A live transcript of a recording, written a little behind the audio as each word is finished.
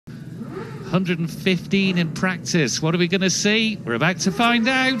115 in practice. What are we going to see? We're about to find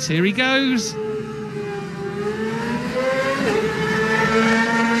out. Here he goes.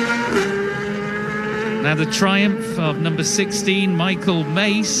 Now the triumph of number 16, Michael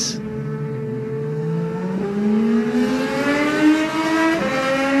Mace.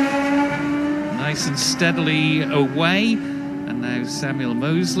 Nice and steadily away. And now Samuel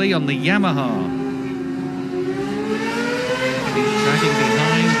Mosley on the Yamaha. He's dragging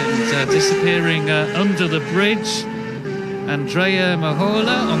behind and disappearing under the bridge. Andrea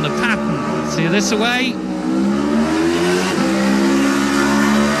Mahola on the pattern. See this away.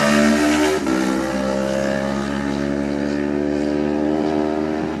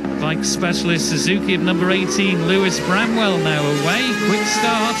 Bike specialist Suzuki of number 18, Lewis Bramwell now away. Quick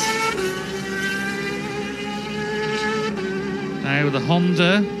start. Now the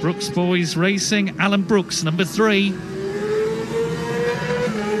Honda, Brooks Boys Racing, Alan Brooks, number 3.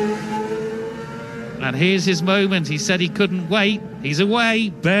 And here's his moment. He said he couldn't wait. He's away.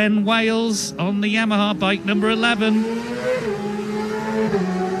 Ben Wales on the Yamaha bike, number 11.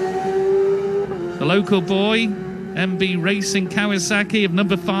 The local boy, MB Racing Kawasaki of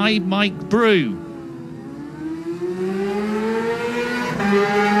number 5, Mike Brew.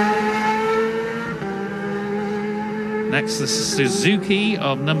 Next, the Suzuki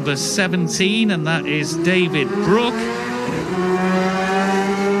of number 17, and that is David Brook.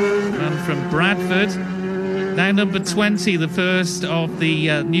 And from Bradford, now number 20, the first of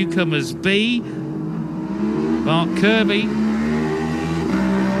the Newcomers B, Mark Kirby.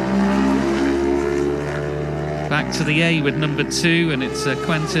 Back to the A with number 2, and it's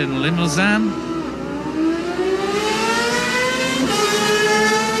Quentin Limousin.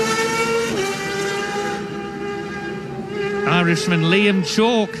 Irishman Liam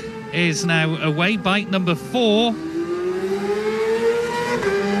Chalk is now away, bike number 4.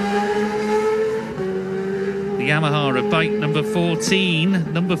 The Yamaha of bike number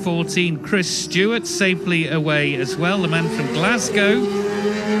 14. Number 14, Chris Stewart, safely away as well, the man from Glasgow.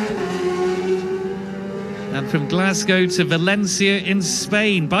 And from Glasgow to Valencia in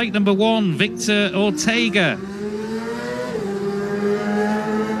Spain, bike number 1, Victor Ortega.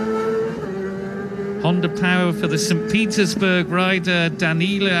 Honda power for the St. Petersburg rider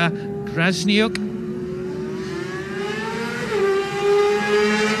Danila Krasniuk.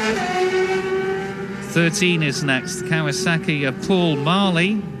 '13 is next, Kawasaki of Paul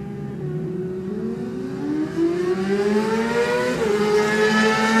Marley.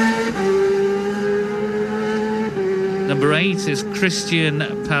 Number 8 is Christian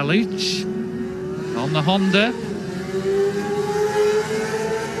Paluch on the Honda.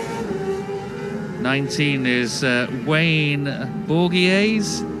 19 is Wayne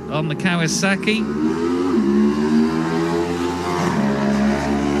Bourguiers on the Kawasaki.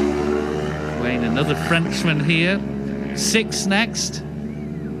 Wayne, another Frenchman here. 6 next,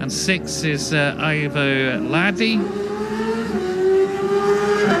 and 6 is Ivo Ladi.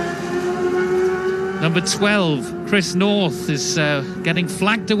 Number 12, Chris North is getting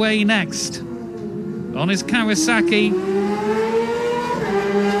flagged away next on his Kawasaki.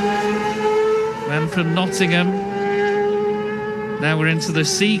 Man from Nottingham. Now we're into the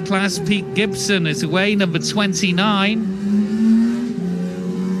C-Class. Pete Gibson is away, number 29.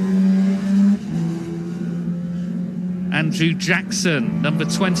 Andrew Jackson, number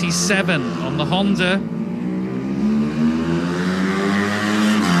 27 on the Honda.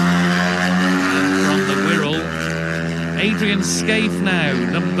 From the Wirral, Adrian Scaife now,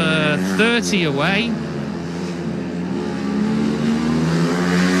 number 30 away.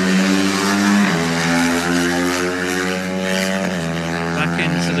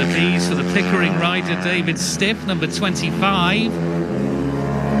 Into the B's for the Pickering rider David Stiff, number 25.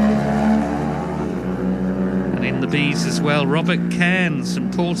 And in the B's as well, Robert Cairns from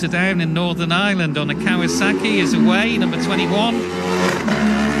Portadown in Northern Ireland on a Kawasaki is away, number 21.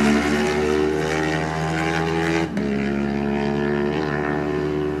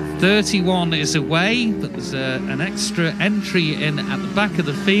 '31 is away, but there's an extra entry in at the back of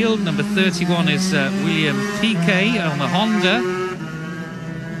the field. Number 31 is William Piquet on the Honda.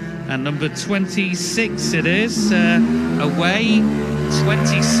 And number 26 it is, away,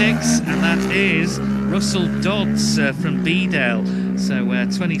 26, and that is Russell Dodds from Bedale. So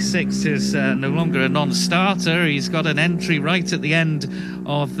 26 is no longer a non-starter. He's got an entry right at the end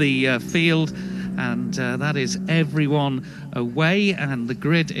of the field, and that is everyone away, and the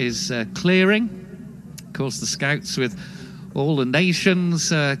grid is clearing. Of course, the scouts with All the nations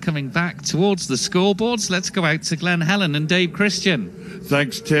coming back towards the scoreboards. Let's go out to Glen Helen and Dave Christian.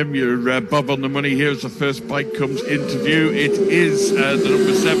 Thanks, Tim. You're Bob on the money. Here's the first bike comes into view. It is the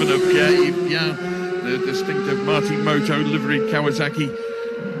number 7 of Pierre-Yves Bien, the distinctive Marti-Moto livery Kawasaki.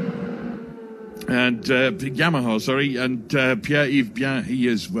 And Yamaha, sorry. And Pierre-Yves Bien, he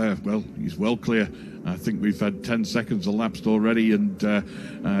is, he's well clear. I think we've had 10 seconds elapsed already, and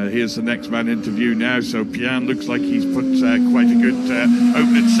here's the next man into view now. So Bien looks like he's put quite a good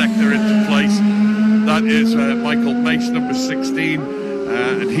opening sector into place. That is Michael Mace, number 16,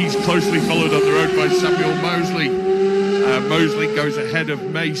 and he's closely followed on the road by Samuel Mosley. Mosley goes ahead of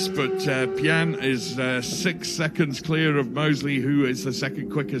Mace, but Bien is 6 seconds clear of Mosley, who is the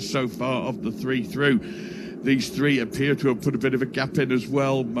second quickest so far of the three through. These three appear to have put a bit of a gap in as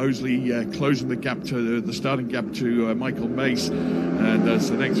well. Mosley closing the gap to the starting gap to Michael Mace. And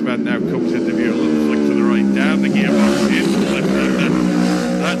as the next man now comes into view, a little flick to the right, down the gearbox, into the left hander.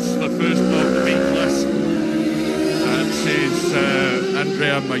 That's the first of the B class. That is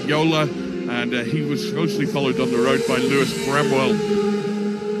Andrea Maiola, and he was closely followed on the road by Lewis Bramwell.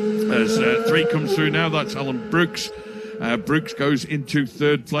 As three comes through now, that's Alan Brooks. Brooks goes into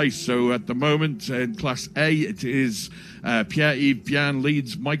third place. So at the moment in Class A, it is Pierre-Yves Bien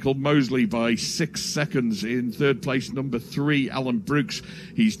leads Michael Mosley by 6 seconds. In third place, number 3, Alan Brooks.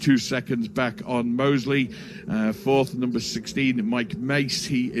 He's 2 seconds back on Mosley. Fourth, number 16, Mike Mace.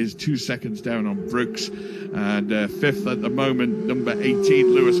 He is 2 seconds down on Brooks. And fifth at the moment, number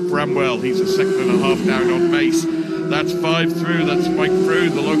 18, Lewis Bramwell. He's a second and a half down on Mace. That's 5 through. That's Mike Frew,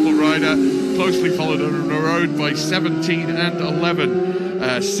 the local rider, closely followed on the road by 17 and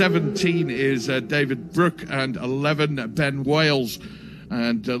 11. 17 is David Brook, and 11 Ben Wales.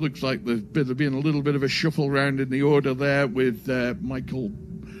 And looks like there's been a little bit of a shuffle round in the order there, with Michael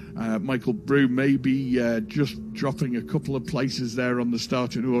Brew maybe just dropping a couple of places there on the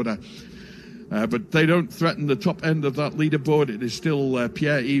starting order. But they don't threaten the top end of that leaderboard. It is still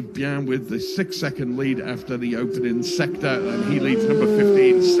Pierre-Yves Bien with the 6 second lead after the opening sector, and he leads number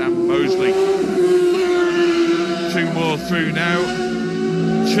 15, Sam Mosley. 2 more through now.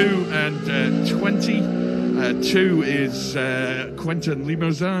 2 and 20. 2 is Quentin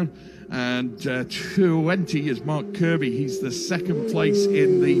Limousin, and 20 is Mark Kirby. He's the second place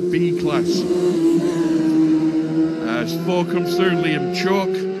in the B class. As 4 comes through, Liam Chalk.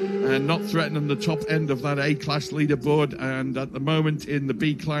 Not threatening the top end of that A-class leaderboard. And at the moment in the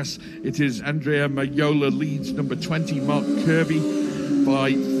B-class, it is Andrea Maiola leads number 20, Mark Kirby,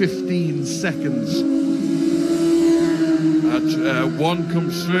 by 15 seconds. At 1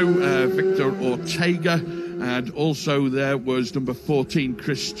 comes through, Victor Ortega, and also there was number 14,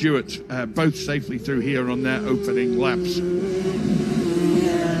 Chris Stewart, both safely through here on their opening laps.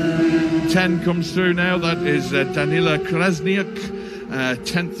 10 comes through now, that is Danila Krasniuk.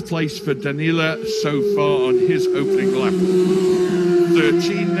 10th place for Danila so far on his opening lap.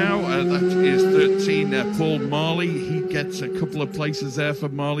 13 now, that is 13 Paul Marley. He gets a couple of places there for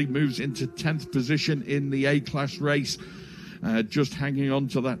Marley, moves into 10th position in the A-class race. Just hanging on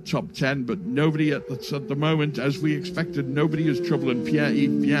to that top 10, but nobody at the moment, as we expected, nobody is troubling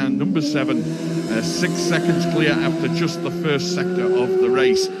Pierre-Yves Bien, number 7, 6 seconds clear after just the first sector of the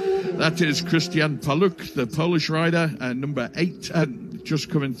race. That is Christian Paluk, the Polish rider, number 8, just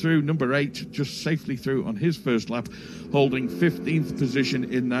coming through, number 8, just safely through on his first lap, holding 15th position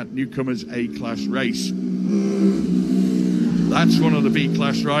in that Newcomers A-class race. That's one of the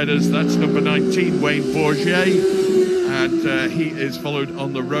B-class riders. That's number 19, Wayne Bourget, and he is followed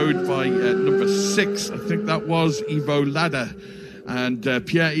on the road by number 6, I think that was Ivo Lada. And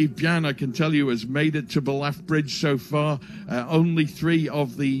Pierre-Yves Bien, I can tell you, has made it to Balaf Bridge so far. Only 3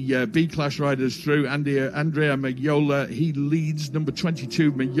 of the B-class riders through. Andrea Maiola, he leads. Number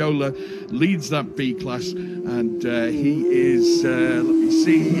 22, Maiola, leads that B-class. And he is, let me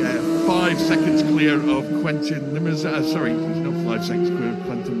see, 5 seconds clear of Quentin Limousin. Sorry, he's not 5 seconds clear of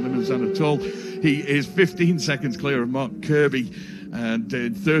Quentin Limousin at all. He is 15 seconds clear of Mark Kirby. And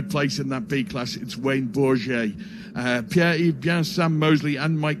in third place in that B-class, it's Wayne Bourget. Pierre-Yves Bien, Sam Mosley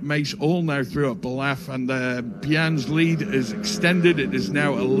and Mike Mace all now through at Balaf, and Bien's lead is extended. It is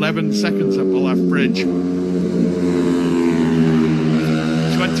now 11 seconds at Balaf Bridge.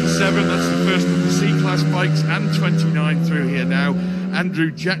 27, that's the first of the C-class bikes, and 29 through here now.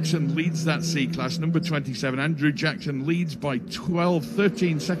 Andrew Jackson leads that C-class, number 27. Andrew Jackson leads by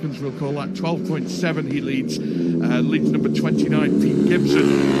 13 seconds, we'll call that, 12.7 he leads. Leads number 29, Pete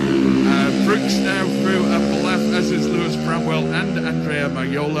Gibson. Brooks now through at Balaf, as is Lewis Bramwell and Andrea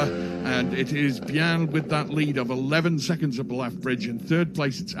Maiola. And it is Bian with that lead of 11 seconds at Balaf Bridge. In third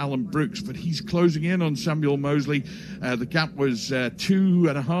place, it's Alan Brooks, but he's closing in on Samuel Mosley. The gap was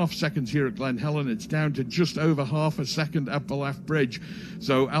 2.5 seconds here at Glen Helen. It's down to just over half a second at Balaf Bridge.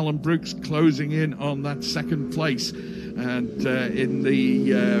 So Alan Brooks closing in on that second place. And in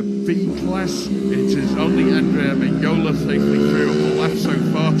the B class, it is only Andrea Mayola safely through at Balaf so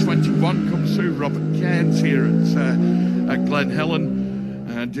far. 21 comes through. Robert Cairns here at Glen Helen.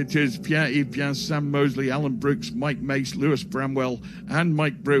 And it is Pierre-Yves Bian, Sam Mosley, Alan Brooks, Mike Mace, Lewis Bramwell and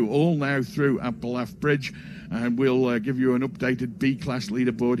Mike Brew all now through at Balaf Bridge. And we'll give you an updated B-class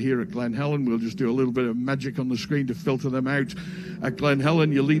leaderboard here at Glen Helen. We'll just do a little bit of magic on the screen to filter them out. At Glen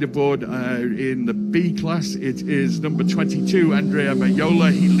Helen, your leaderboard in the B-class, it is number 22, Andrea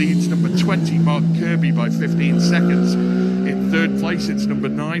Mayola. He leads number 20, Mark Kirby, by 15 seconds. In third place, it's number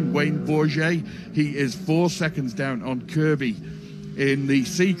 9, Wayne Bourget. He is 4 seconds down on Kirby. In the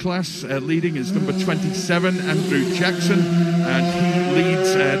C class, leading is number 27, Andrew Jackson, and he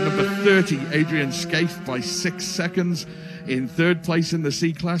leads number 30, Adrian Scaife, by 6 seconds. In third place in the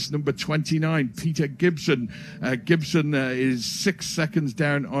C class, number 29, Peter Gibson. Gibson is 6 seconds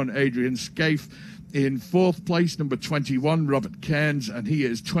down on Adrian Scaife. In fourth place, number 21, Robert Cairns, and he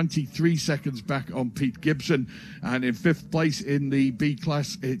is 23 seconds back on Pete Gibson. And in fifth place in the B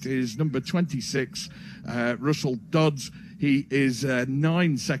class, it is number 26, Russell Dodds. He is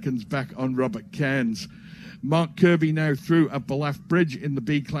 9 seconds back on Robert Cairns. Mark Kirby now through at Balaf Bridge in the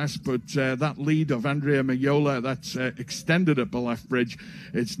B class, but that lead of Andrea Mayola, that's extended at Balaf Bridge.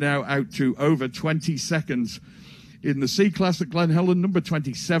 It's now out to over 20 seconds. In the C class at Glen Helen, number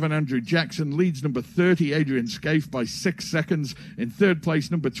 27, Andrew Jackson, leads number 30, Adrian Scaife, by 6 seconds. In third place,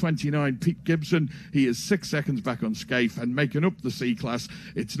 number 29, Pete Gibson. He is 6 seconds back on Scaife. And making up the C class,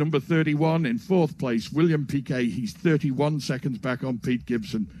 it's number 31, in fourth place, William Piquet. He's 31 seconds back on Pete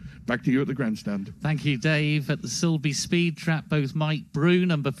Gibson. Back to you at the grandstand. Thank you, Dave. At the Silby Speed Trap, both Mike Brew,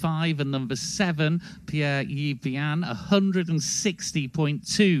 number 5, and number 7, Pierre-Yves Bian,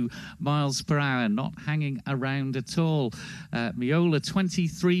 160.2 miles per hour, not hanging around at all. Mayola,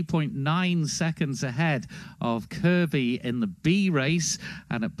 23.9 seconds ahead of Kirby in the B race,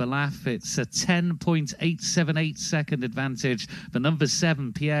 and at Balaf, it's a 10.878 second advantage for number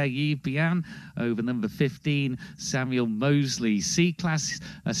 7, Pierre-Yves Bian, over number 15, Samuel Mosley. C-class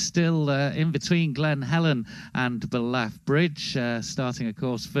still in between Glen Helen and Balaf Bridge, starting, of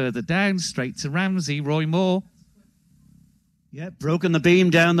course, further down, straight to Ramsey. Roy Moore. Yeah, broken the beam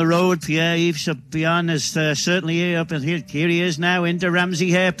down the road. Pierre-Yves Bian is certainly here, up and here he is now into Ramsey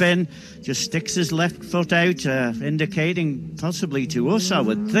Hairpin. Just sticks his left foot out, indicating possibly to us, I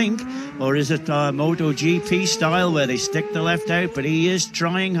would think. Or is it MotoGP style where they stick the left out? But he is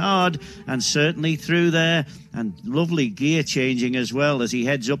trying hard and certainly through there. And lovely gear changing as well as he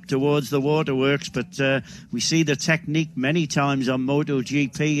heads up towards the waterworks. But we see the technique many times on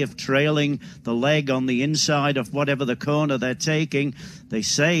MotoGP of trailing the leg on the inside of whatever the corner they're taking. They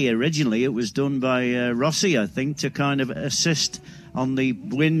say originally it was done by Rossi, I think, to kind of assist on the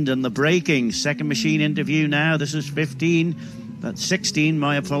wind and the braking. Second machine interview now. This is 15. That's 16,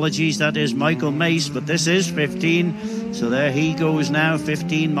 my apologies. That is Michael Mace, but this is 15. So there he goes now,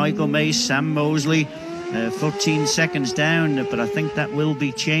 15, Michael Mace, Sam Mosley. 14 seconds down, but I think that will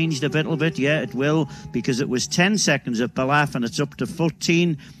be changed a little bit. Yeah, it will, because it was 10 seconds at Balaf and it's up to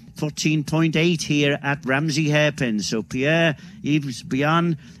 14.8 here at Ramsey Hairpin. So Pierre-Yves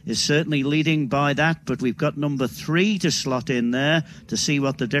Bian is certainly leading by that, but we've got number 3 to slot in there to see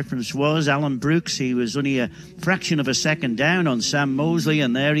what the difference was. Alan Brooks, he was only a fraction of a second down on Sam Mosley,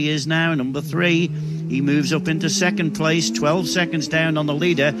 and there he is now, number 3. He moves up into second place, 12 seconds down on the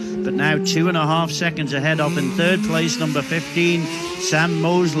leader, but now 2.5 seconds ahead of in third place, number 15, Sam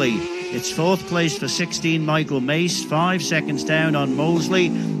Mosley. It's fourth place for 16, Michael Mace, 5 seconds down on Mosley,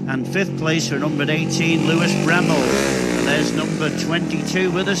 and fifth place for number 18, Lewis Bramwell. And there's number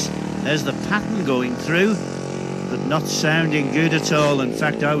 22 with us. There's the pattern going through, but not sounding good at all. In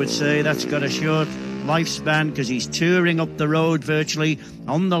fact, I would say that's got a short lifespan because he's touring up the road virtually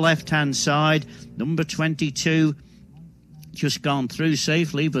on the left-hand side. Number 22 just gone through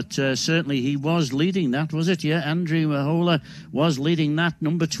safely, but certainly he was leading that, was it? Yeah, Andrew Mahola was leading that,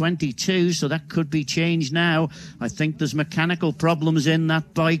 number 22, so that could be changed now. I think there's mechanical problems in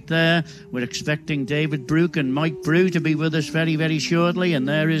that bike there. We're expecting David Brook and Mike Brew to be with us very, very shortly, and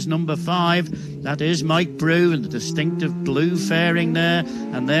there is number 5. That is Mike Brew, and the distinctive blue fairing there,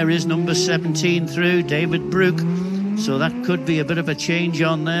 and there is number 17 through, David Brook. So that could be a bit of a change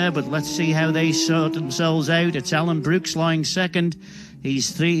on there, but let's see how they sort themselves out. It's Alan Brooks lying second.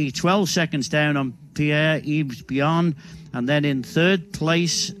 He's 12 seconds down on Pierre-Yves Bihan. And then in third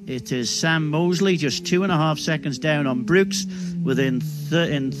place, it is Sam Mosley, just 2.5 seconds down on Brooks. In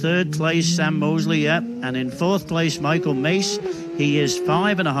third place, Sam Mosley, and in fourth place, Michael Mace. He is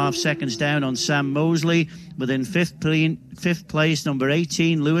 5.5 seconds down on Sam Mosley. Within fifth place, number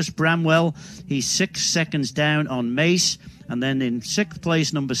 18, Lewis Bramwell. He's 6 seconds down on Mace. And then in sixth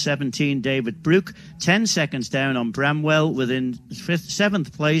place, number 17, David Brooke, 10 seconds down on Bramwell. Within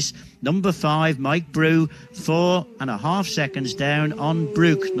seventh place, number 5, Mike Brew, 4.5 seconds down on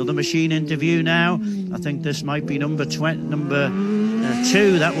Brooke. Another machine interview now. I think this might be number 2,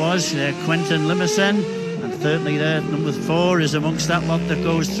 that was Quentin Limmerson. And certainly there, number 4 is amongst that lot that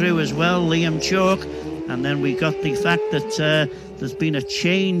goes through as well, Liam Chalk. And then we got the fact that there's been a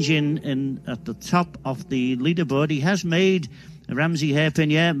change in at the top of the leaderboard. He has made Ramsey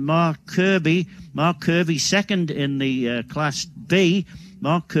Hairpin, Mark Kirby second in the Class B.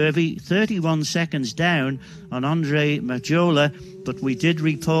 Mark Kirby 31 seconds down on Andre Majola, but we did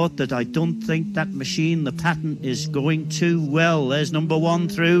report that I don't think that machine, the pattern, is going too well. There's number 1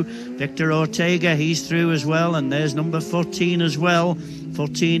 through, Victor Ortega, he's through as well, and there's number 14 as well.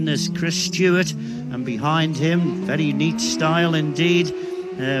 14 is Chris Stewart, and behind him, very neat style indeed,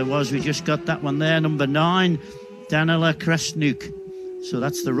 we just got that one there, number 9, Danila Krasnuk. So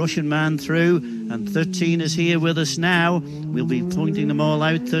that's the Russian man through, and 13 is here with us now. We'll be pointing them all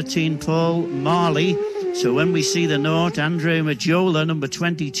out. 13, Paul Marley. So when we see the note, Andre Majola, number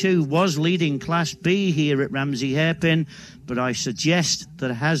 22, was leading Class B here at Ramsey Hairpin, but I suggest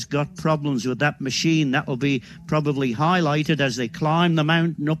that it has got problems with that machine. That will be probably highlighted as they climb the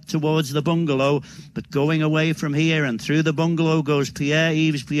mountain up towards the bungalow. But going away from here and through the bungalow goes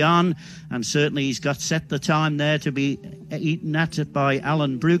Pierre-Yves Bihan, and certainly he's got set the time there to be eaten at by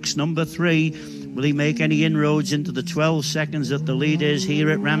Alan Brooks, number 3. Will he make any inroads into the 12 seconds that the lead is here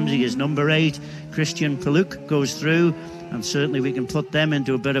at Ramsey? Is number 8, Christian Paluk, goes through. And certainly we can put them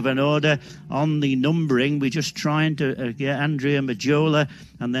into a bit of an order on the numbering. We're just trying to get Andrea Majola,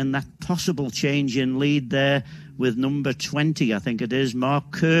 and then that possible change in lead there with number 20, I think it is,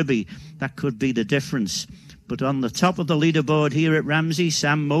 Mark Kirby. That could be the difference. But on the top of the leaderboard here at Ramsey,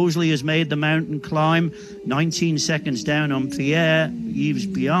 Sam Mosley has made the mountain climb, 19 seconds down on Pierre-Yves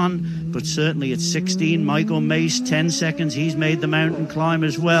Bihan, but certainly at 16, Michael Mace, 10 seconds, he's made the mountain climb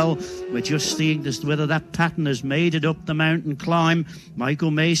as well. We're just seeing just whether that pattern has made it up the mountain climb.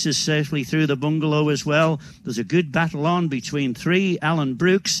 Michael Mace is safely through the bungalow as well. There's a good battle on between 3, Alan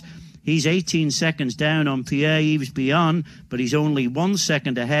Brooks. He's 18 seconds down on Pierre-Yves Bihan, but he's only 1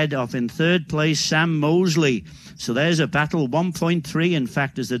 second ahead of, in third place, Sam Mosley. So there's a battle. 1.3, in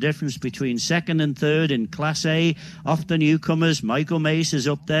fact, is the difference between second and third in Class A. Off the newcomers, Michael Mace is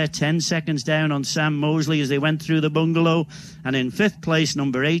up there, 10 seconds down on Sam Mosley as they went through the bungalow. And in fifth place,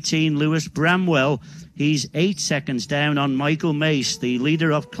 number 18, Lewis Bramwell. He's 8 seconds down on Michael Mace, the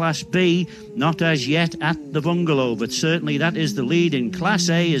leader of Class B, not as yet at the bungalow, but certainly that is the lead in Class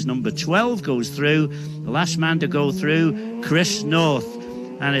A as number 12 goes through. The last man to go through, Chris North.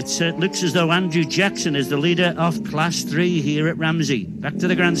 And it looks as though Andrew Jackson is the leader of Class 3 here at Ramsey. Back to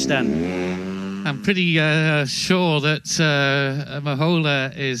the grandstand. I'm pretty sure that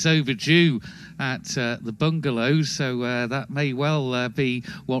Mahola is overdue at the bungalow, so that may well be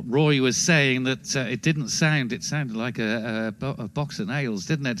what Roy was saying, that it didn't sound, it sounded like a box of nails,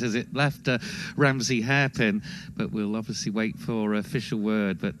 didn't it, as it left Ramsey Hairpin, but we'll obviously wait for official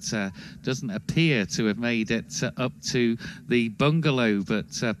word, but doesn't appear to have made it up to the bungalow, but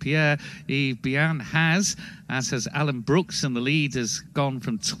Pierre-Yves Bihan has, as has Alan Brooks, and the lead has gone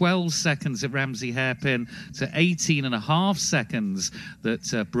from 12 seconds at Ramsey Hairpin to 18.5 seconds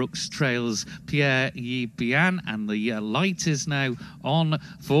that Brooks trails Pierre-Yves Bihan, and the light is now on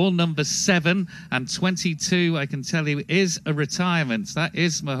for number 7, and 22, I can tell you, is a retirement. That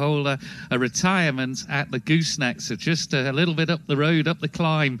is, Mahola, a retirement at the Gooseneck, so just a little bit up the road, up the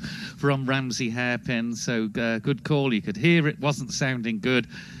climb from Ramsey Hairpin, so good call. You could hear it wasn't sounding good,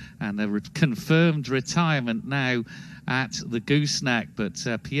 and a confirmed retirement now at the Gooseneck. But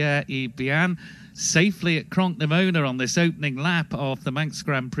Pierre-Yves Bihan safely at Cronknamona on this opening lap of the Manx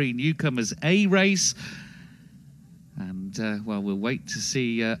Grand Prix Newcomers A race. And, well, we'll wait to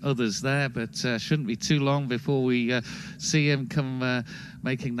see others there, but shouldn't be too long before we see him come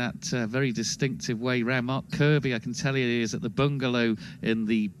making that very distinctive way round. Mark Kirby, I can tell you, he is at the bungalow in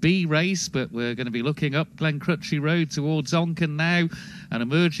the B race, but we're going to be looking up Glen Crutchy Road towards Onken now, and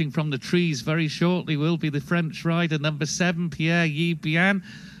emerging from the trees very shortly will be the French rider, number 7, Pierre-Yves Bihan.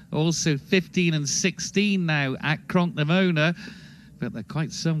 Also 15 and 16 now at Cronknamona, but they're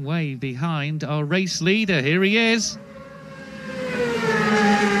quite some way behind our race leader. Here he is.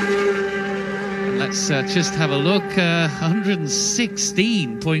 let's just have a look.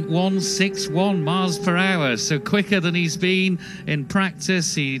 116.161 miles per hour, so quicker than he's been in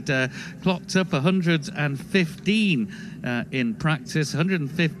practice. He'd clocked up 115 in practice,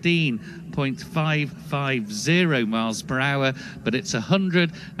 115.550 miles per hour, but it's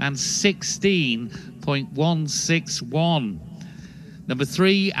 116.161. Number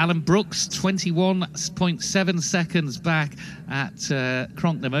 3, Alan Brooks, 21.7 seconds back at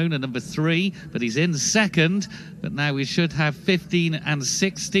Cronknamona, number 3, but he's in second. But now we should have 15 and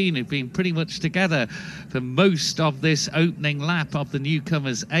 16, who've been pretty much together for most of this opening lap of the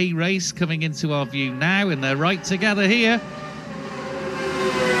Newcomers A race, coming into our view now, and they're right together here.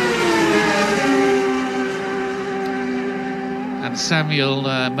 And Samuel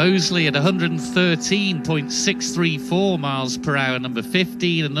Mosley at 113.634 miles per hour, number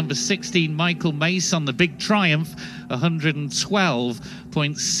 15, and number 16, Michael Mace on the big Triumph,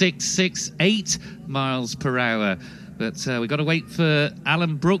 112.668 miles per hour. But we've got to wait for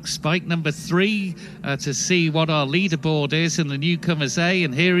Alan Brooks, bike number 3, to see what our leaderboard is in the Newcomers A.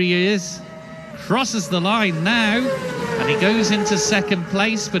 And here he is, crosses the line now, and he goes into second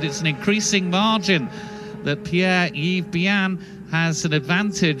place, but it's an increasing margin that Pierre-Yves Bihan has an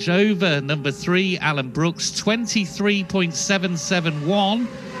advantage over number 3, Alan Brooks, 23.771.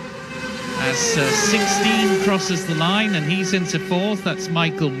 As 16 crosses the line, and he's into fourth. That's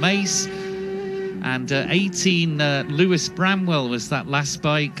Michael Mace. And 18, Lewis Bramwell was that last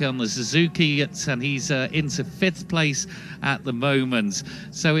bike on the Suzuki, and he's into fifth place at the moment.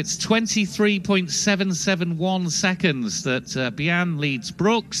 So it's 23.771 seconds that Bihan leads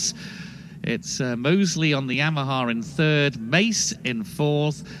Brooks. It's Mosley on the Yamaha in third, Mace in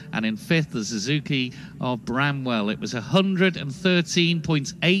fourth, and in fifth, the Suzuki of Bramwell. It was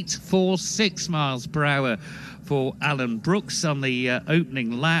 113.846 miles per hour for Alan Brooks on the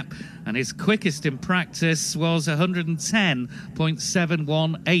opening lap, and his quickest in practice was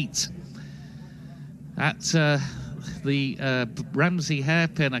 110.718. At the Ramsey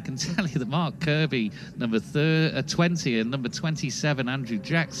hairpin, I can tell you that Mark Kirby, number 20, and number 27, Andrew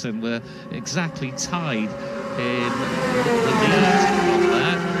Jackson, were exactly tied in the lead on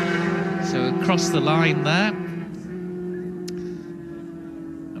that. So across the line there,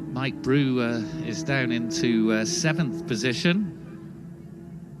 Mike Brew is down into seventh position,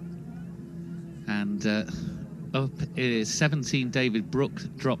 and up is 17, David Brooks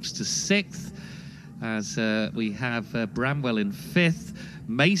drops to sixth, as we have Bramwell in fifth,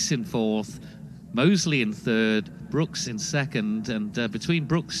 Mace in fourth, Mosley in third, Brooks in second, and between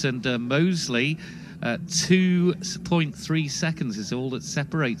Brooks and Mosley, 2.3 seconds is all that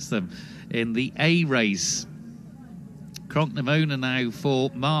separates them in the A race. Cronknamona now for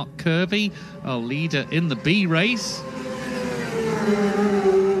Mark Kirby, our leader in the B race.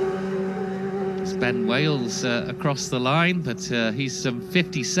 Ben Wales across the line, but he's some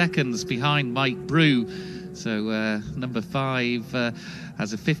 50 seconds behind Mike Brew. So number 5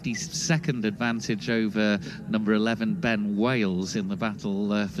 has a 50-second advantage over number 11, Ben Wales, in the battle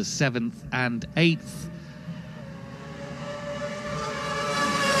for 7th and 8th.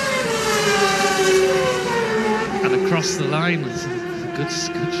 And across the line, good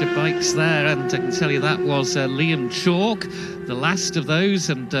scutch of bikes there, and I can tell you that was Liam Chalk, the last of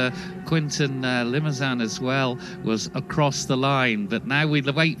those, and Quinton Limousin as well was across the line. But now we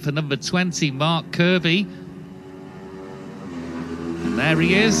wait for number 20, Mark Kirby. And there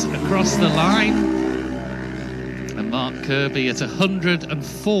he is across the line. And Mark Kirby at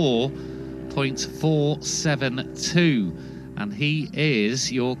 104.472. And he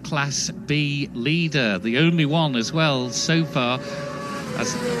is your Class B leader, the only one as well so far.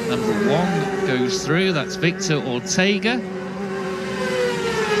 As number 1 goes through, that's Victor Ortega.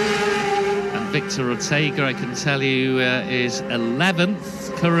 And Victor Ortega, I can tell you, is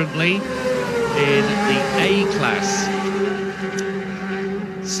 11th currently in the A class.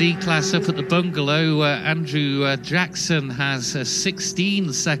 C class up at the bungalow, Andrew Jackson has a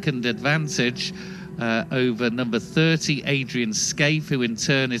 16-second advantage over number 30, Adrian Scaife, who in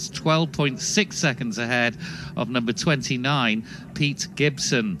turn is 12.6 seconds ahead of number 29, Pete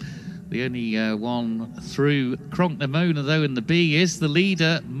Gibson. The only one through Cronknamona, though, in the B is the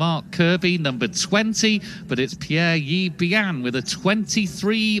leader, Mark Kirby, number 20, but it's Pierre-Yves Bihan with a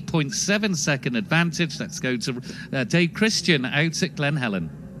 23.7 second advantage. Let's go to Dave Christian out at Glen Helen.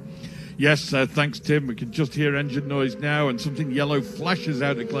 Yes, thanks, Tim. We can just hear engine noise now, and something yellow flashes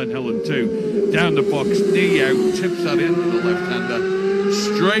out at Glen Helen too. Down the box, knee out, tips that in with the left-hander.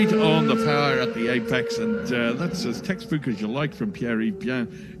 Straight on the power at the apex, and that's as textbook as you like from Pierre-Yves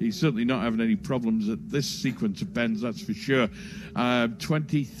Bien. He's certainly not having any problems at this sequence of bends, that's for sure.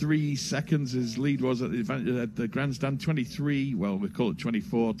 23 seconds his lead was at the grandstand. 23, well, we call it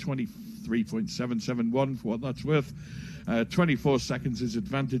 24, 23.771 for what that's worth. 24 seconds his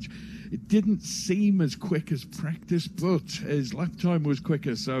advantage. It didn't seem as quick as practice, but his lap time was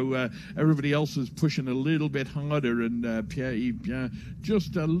quicker, so everybody else was pushing a little bit harder, and Pierre-Yves Bien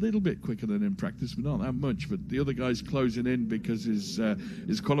just a little bit quicker than in practice, but not that much. But the other guys closing in because his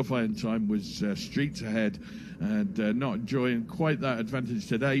qualifying time was streets ahead, and not enjoying quite that advantage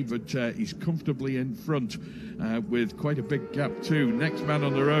today, but he's comfortably in front with quite a big gap too. Next man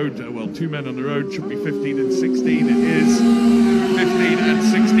on the road, well, two men on the road, should be 15 and 16. It is 15 and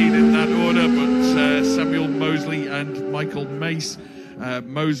 16 in that order, but Samuel Mosley and Michael Mace.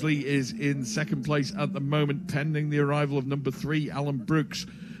 Mosley is in second place at the moment, pending the arrival of number 3, Alan Brooks.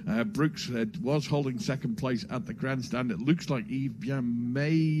 Brooks was holding second place at the grandstand. It looks like Yves Bien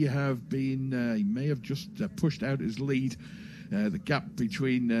may have just pushed out his lead. The gap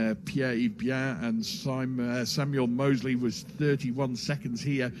between Pierre-Yves Bien and Samuel Mosley was 31 seconds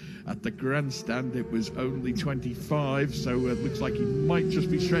here. At the grandstand, it was only 25, so it looks like he might just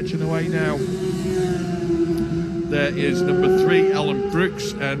be stretching away now. There is number 3, Alan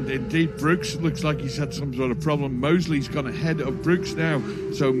Brooks, and indeed Brooks looks like he's had some sort of problem. Mosley's gone ahead of Brooks now,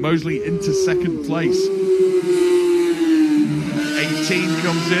 so Mosley into second place. 18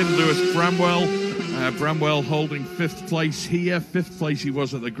 comes in, Lewis Bramwell. Bramwell holding 5th place here. 5th place he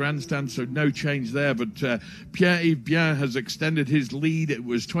was at the grandstand, so no change there. But Pierre-Yves Bien has extended his lead. It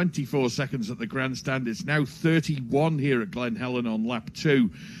was 24 seconds at the grandstand. It's now 31 here at Glen Helen on lap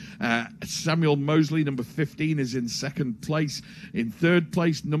 2. Samuel Mosley, number 15, is in second place. In third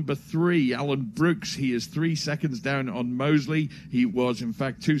place, number 3, Alan Brooks. He is 3 seconds down on Mosley. He was, in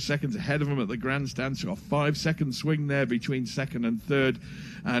fact, 2 seconds ahead of him at the grandstand, so a 5-second swing there between second and third.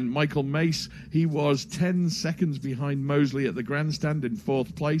 And Michael Mace, he was 10 seconds behind Mosley at the grandstand in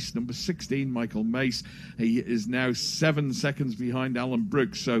 4th place. Number 16, Michael Mace. He is now 7 seconds behind Alan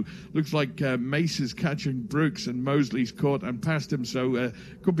Brooks. So looks like Mace is catching Brooks and Mosley's caught and passed him. So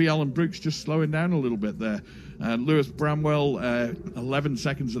could be Alan Brooks just slowing down a little bit there. Lewis Bramwell, 11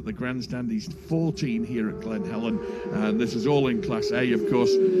 seconds at the grandstand. He's 14 here at Glen Helen. And this is all in Class A, of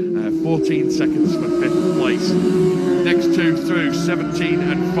course. 14 seconds for 5th place. Next two through, 17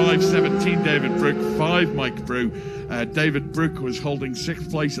 and 5:17, David Brook, 5, Mike Brew. David Brook was holding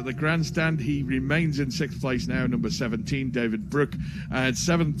 6th place at the grandstand. He remains in 6th place now, number 17, David Brook. And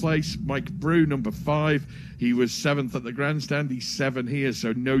 7th place, Mike Brew, number 5. He was 7th at the grandstand. He's 7 here,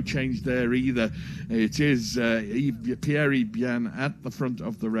 so no change there either. It is Pierre-Yves Bien at the front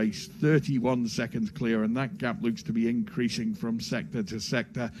of the race, 31 seconds clear, and that gap looks to be increasing from sector to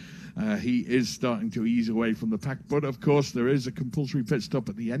sector. He is starting to ease away from the pack, but of course there is a compulsory pit stop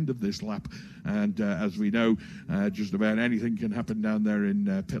at the end of this lap, and as we know, just about anything can happen down there in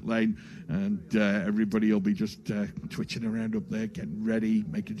pit lane, and everybody will be just twitching around up there, getting ready,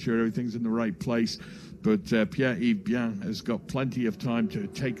 making sure everything's in the right place. But Pierre-Yves Bien has got plenty of time to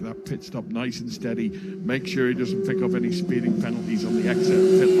take that pit stop nice and steady, make sure he doesn't pick up any speeding penalties on the exit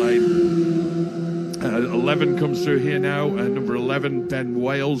of pit lane. 11 comes through here now, number 11, Ben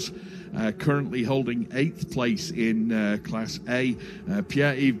Wales, currently holding 8th place in Class A.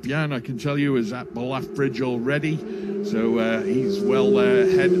 Pierre-Yves Bien, I can tell you, is at Balaf Bridge already, so he's well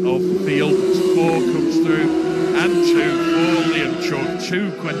ahead of the field. 4 comes through, and 2 for Liam Chalk,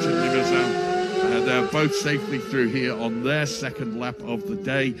 2 Quentin Limousin. They're both safely through here on their second lap of the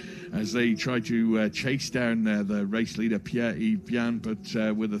day as they try to chase down the race leader Pierre-Yves Bien, but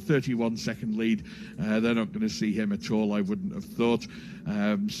with a 31-second lead, they're not going to see him at all, I wouldn't have thought.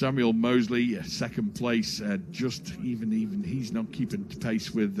 Samuel Mosley, second place, just even he's not keeping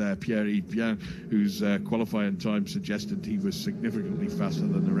pace with Pierre-Yves Bien, whose qualifying time suggested he was significantly faster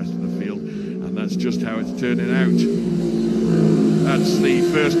than the rest of the field, and that's just how it's turning out. That's the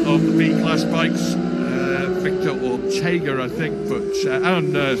first of the B-class bikes. Victor Ortega, I think, but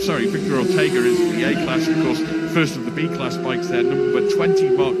Victor Ortega is the A-class, of course. First of the B-class bikes there, number 20,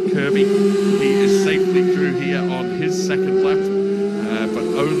 Mark Kirby. He is safely through here on his second lap, but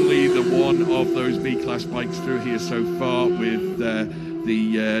only the one of those B-class bikes through here so far, with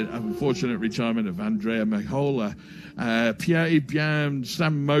the unfortunate retirement of Andrea Mahola. Pierre-Yves Bien,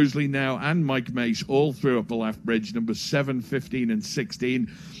 Sam Mosley now, and Mike Mace all through at Balaf Bridge, number 7, 15 and 16.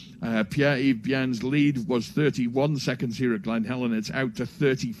 Pierre-Yves Bian's lead was 31 seconds here at Glen Helen. It's out to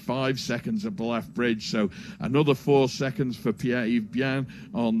 35 seconds at Ballaugh Bridge. So another 4 seconds for Pierre-Yves Bian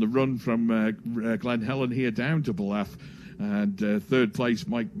on the run from Glen Helen here down to Ballaugh. And third place,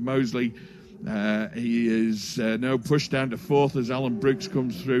 Mike Mosley. He is now pushed down to fourth as Alan Brooks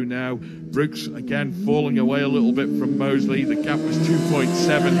comes through now. Brooks again falling away a little bit from Mosley. The gap was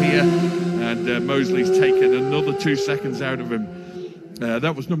 2.7 here, and Mosley's taken another 2 seconds out of him.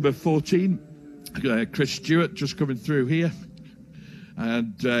 That was number 14, Chris Stewart, just coming through here.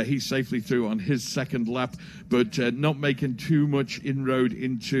 And he's safely through on his second lap, but not making too much inroad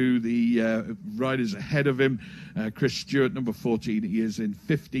into the riders ahead of him. Chris Stewart, number 14, he is in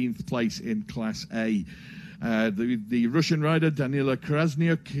 15th place in Class A. The Russian rider, Danila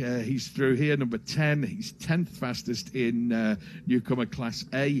Krasniuk, he's through here, number 10. He's 10th fastest in newcomer Class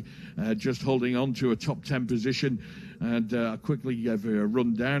A, just holding on to a top 10 position. And I'll quickly give a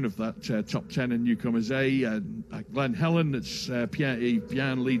rundown of that top 10 in Newcomers A. At Glen Helen, it's Pierre-Yves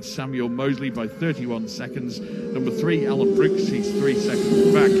Bian leads Samuel Mosley by 31 seconds. Number 3, Alan Brooks, he's 3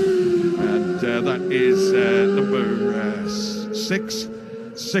 seconds back. And that is number 6.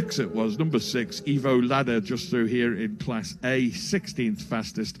 Number 6, Ivo Ladder, just through here in Class A, 16th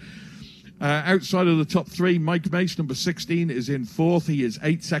fastest. Outside of the top 3, Mike Mace, number 16, is in 4th. He is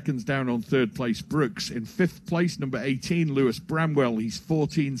 8 seconds down on 3rd place, Brooks. In 5th place, number 18, Lewis Bramwell. He's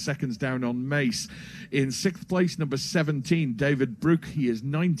 14 seconds down on Mace. In 6th place, number 17, David Brook. He is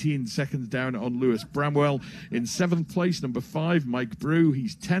 19 seconds down on Lewis Bramwell. In 7th place, number 5, Mike Brew.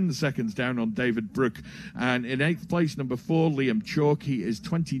 He's 10 seconds down on David Brook. And in 8th place, number 4, Liam Chalk. He is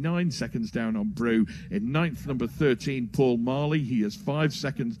 29 seconds down on Brew. In 9th, number 13, Paul Marley. He is 5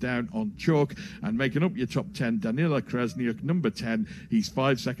 seconds down on Chalk. And making up your top 10, Danila Krasniuk, number 10. He's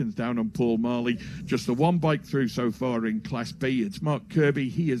 5 seconds down on Paul Marley. Just the one bike through so far in Class B. It's Mark Kirby.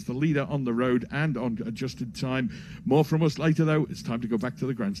 He is the leader on the road and on adjusted time. More from us later, though. It's time to go back to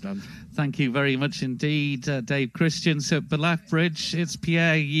the grandstand. Thank you very much indeed, Dave Christian. So at Ballaugh Bridge, it's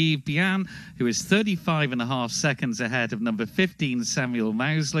Pierre-Yves Bian, who is 35.5 seconds ahead of number 15, Samuel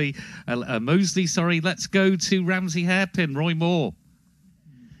Mosley. Let's go to Ramsey Hairpin, Roy Moore.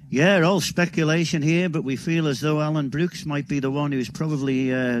 Yeah, all speculation here, but we feel as though Alan Brooks might be the one who's probably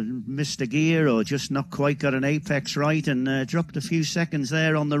missed a gear or just not quite got an apex right and dropped a few seconds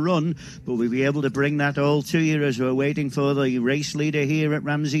there on the run. But we'll be able to bring that all to you as we're waiting for the race leader here at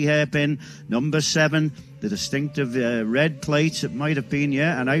Ramsey Hairpin, number 7. The distinctive red plates, it might have been,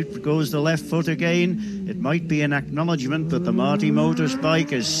 and out goes the left foot again. It might be an acknowledgement, but the Marty Motors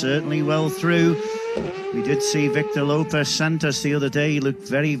bike is certainly well through. We did see Victor Lopez Santos the other day. He looked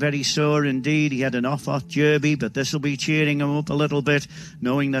very, very sore indeed. He had an off-hot derby, but this will be cheering him up a little bit,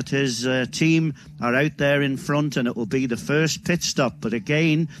 knowing that his team are out there in front and it will be the first pit stop. But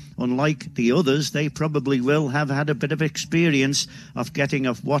again, unlike the others, they probably will have had a bit of experience of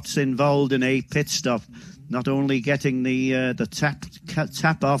what's involved in a pit stop. Not only getting the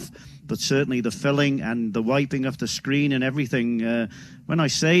tap off, but certainly the filling and the wiping of the screen and everything. When I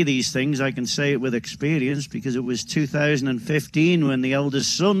say these things, I can say it with experience because it was 2015 when the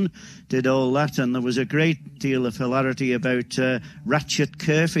eldest son did all that, and there was a great deal of hilarity about Ratchet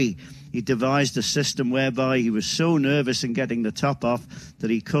Curfew. He devised a system whereby he was so nervous in getting the top off that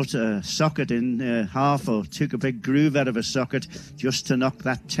he cut a socket in half or took a big groove out of a socket just to knock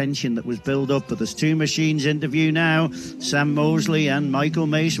that tension that was built up. But there's two machines in view now, Sam Mosley and Michael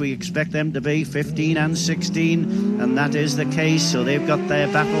Mace. We expect them to be 15 and 16, and that is the case. So they've got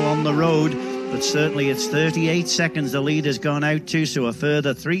their battle on the road. But certainly it's 38 seconds the lead has gone out to, so a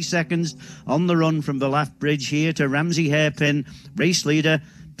further 3 seconds on the run from Ballaugh Bridge here to Ramsey Hairpin. Race leader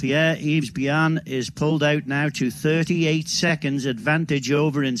Pierre-Yves Bian is pulled out now to 38 seconds advantage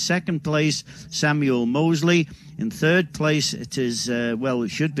over in second place Samuel Mosley. In third place it is, it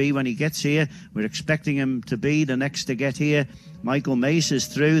should be when he gets here. We're expecting him to be the next to get here. Michael Mace is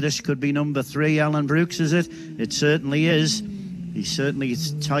through. This could be number 3. Alan Brooks, is it? It certainly is. He certainly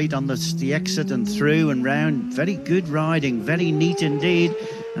is tight on the exit and through and round. Very good riding, very neat indeed.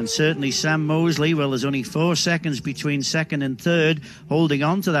 And certainly Sam Mosley, there's only 4 seconds between second and third. Holding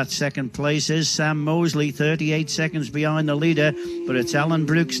on to that second place is Sam Mosley, 38 seconds behind the leader. But it's Alan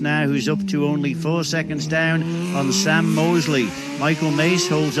Brooks now who's up to only 4 seconds down on Sam Mosley. Michael Mace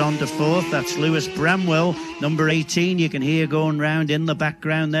holds on to 4th. That's Lewis Bramwell, number 18. You can hear going round in the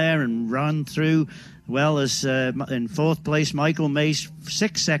background there and run through. As in 4th place, Michael Mace,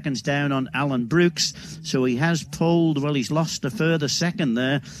 6 seconds down on Alan Brooks. So he has pulled, he's lost a further second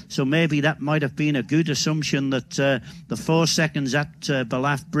there. So maybe that might have been a good assumption that the 4 seconds at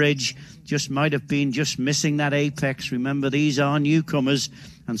Ballaugh Bridge might have been just missing that apex. Remember, these are newcomers,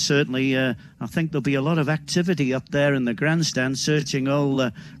 and certainly I think there'll be a lot of activity up there in the grandstand, searching all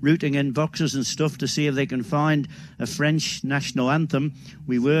the routing in boxes and stuff to see if they can find a French national anthem.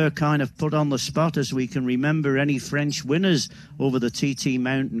 We were kind of put on the spot, as we can remember any French winners over the TT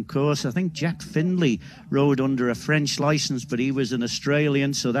Mountain course. I think Jack Findlay rode under a French license, but he was an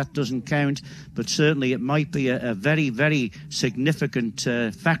Australian, so that doesn't count. But certainly it might be a very, very significant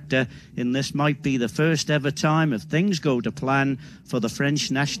factor in this. Might be the first ever time, if things go to plan, for the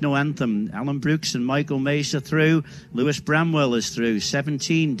French national anthem. Alan Brooks and Michael Mace are through. Lewis Bramwell is through.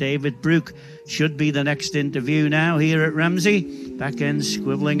 17, David Brooke should be the next interview now here at Ramsey. Back end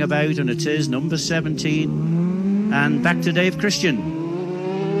squibbling about, and it is number 17. And back to Dave Christian.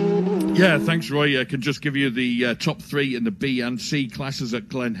 Yeah, thanks, Roy. I can just give you the top three in the B and C classes at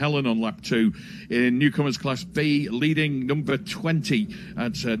Glen Helen on lap 2. In Newcomers Class B, leading number 20.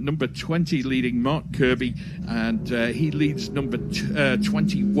 That's number 20 leading Mark Kirby, and he leads number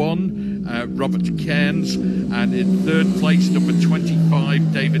 21, Robert Cairns, and in third place, number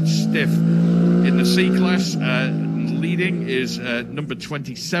 25, David Stiff. In the C class, leading is number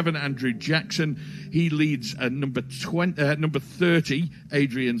 27, Andrew Jackson. He leads number 30,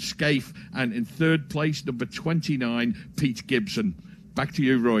 Adrian Scaife, and in third place, number 29, Pete Gibson. Back to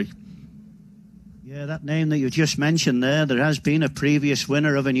you, Roy. Yeah, that name that you just mentioned there has been a previous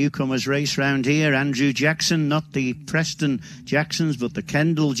winner of a Newcomers race round here, Andrew Jackson, not the Preston Jacksons, but the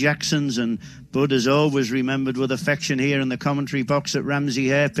Kendall Jacksons, and Bud is always remembered with affection here in the commentary box at Ramsey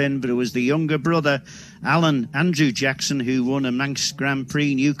Hairpin, but it was the younger brother, Andrew Jackson, who won a Manx Grand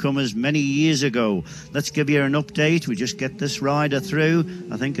Prix Newcomers many years ago. Let's give you an update. We just get this rider through.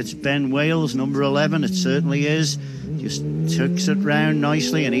 I think it's Ben Wales, number 11. It certainly is. Just tucks it round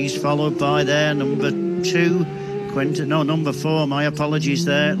nicely, and he's followed by there, number 2, number 4, my apologies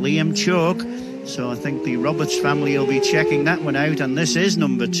there, Liam Chalk. So I think the Roberts family will be checking that one out, and this is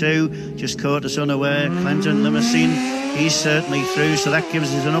number 2, just caught us unaware, Clinton Limousine. He's certainly through, so that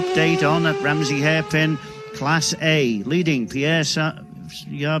gives us an update on at Ramsey Hairpin Class A. Leading Pierre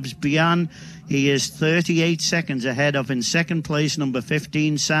Yarbs Bian. He is 38 seconds ahead of, in second place, number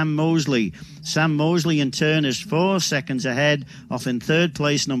 15, Sam Mosley. Sam Mosley, in turn, is 4 seconds ahead of, in third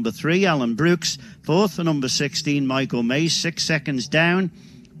place, number 3, Alan Brooks. Fourth for number 16, Michael Mace, 6 seconds down.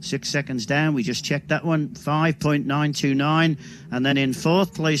 6 seconds down, we just checked that one, 5.929. And then in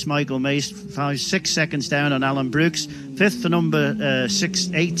fourth place, Michael Mace, 6 seconds down on Alan Brooks. Fifth for number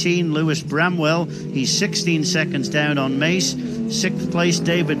 18, Lewis Bramwell. He's 16 seconds down on Mace. Sixth place,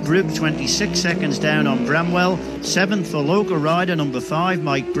 David Brooke, 26 seconds down on Bramwell. Seventh for local rider, number 5,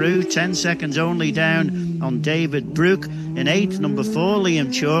 Mike Brew, 10 seconds only down on David Brooke. In eighth, number 4,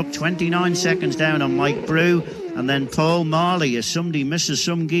 Liam Chalk, 29 seconds down on Mike Brew. And then Paul Marley, as somebody misses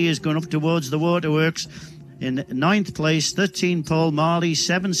some gears going up towards the waterworks. In ninth place, 13, Paul Marley,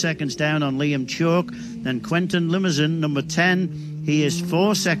 7 seconds down on Liam Chalk. Then Quentin Limousin, number 10. He is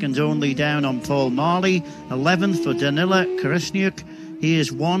 4 seconds only down on Paul Marley. 11th for Danila Krasniuk. He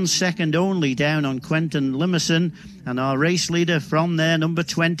is 1 second only down on Quentin Limousin. And our race leader from there, number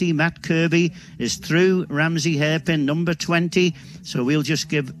 20, Matt Kirby, is through Ramsey Hairpin, number 20. So we'll just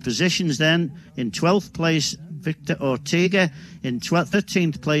give positions then. In 12th place, Victor Ortega. In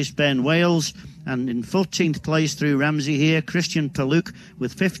 13th place, Ben Wales. And in 14th place through Ramsey here, Christian Paluk,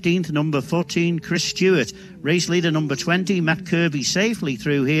 with 15th, number 14, Chris Stewart. Race leader number 20, Matt Kirby, safely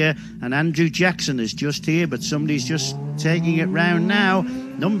through here, and Andrew Jackson is just here, but somebody's just taking it round now.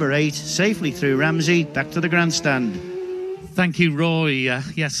 Number 8, safely through Ramsey, back to the grandstand. Thank you, Roy.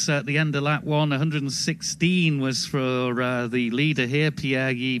 Yes, at the end of lap 1, 116 was for the leader here,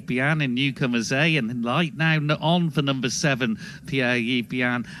 Pierre-Yves Bian in Newcomers A, and light now on for number 7, Pierre-Yves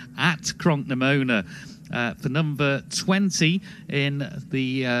Bian at Cronknamona. For number 20 in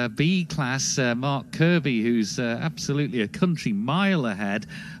the B class, Mark Kirby, who's absolutely a country mile ahead,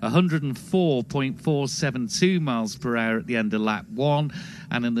 104.472 miles per hour at the end of lap 1.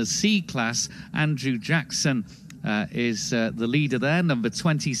 And in the C class, Andrew Jackson is the leader there, number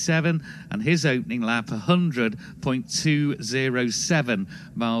 27, and his opening lap 100.207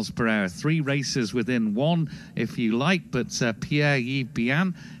 miles per hour. 3 races within one, if you like, but Pierre-Yves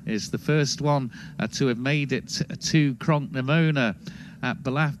Bian is the first one to have made it to Cronknamona. At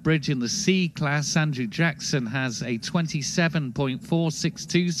Ballaugh Bridge in the C class, Andrew Jackson has a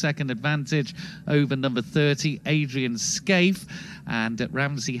 27.462 second advantage over number 30, Adrian Scaife. And at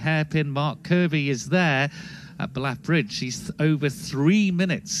Ramsey Hairpin, Mark Kirby is there. at Ballaugh Bridge. He's over 3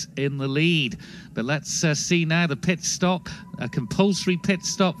 minutes in the lead. But let's see now the pit stop. A compulsory pit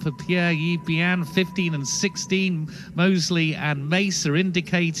stop for Pierre-Yves Bihan. 15 and 16. Mosley and Mace are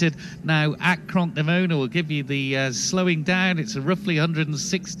indicated now at Cronknamona. Will give you the slowing down. It's a roughly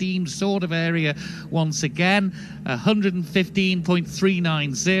 116 sort of area once again.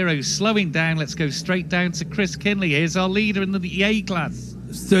 115.390. Slowing down. Let's go straight down to Chris Kinley. Here's our leader in the A class.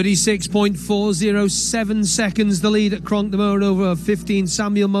 36.407 seconds the lead at Cronknamona over 15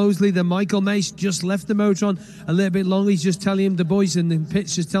 Samuel Mosley. Then Michael Mace just left the motor on a little bit longer. He's just telling him, the boys in the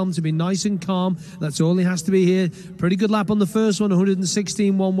pits just tell him to be nice and calm. That's all he has to be here. Pretty good lap on the first one,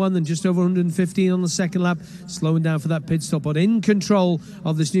 116.11, and just over 115 on the second lap, slowing down for that pit stop, but in control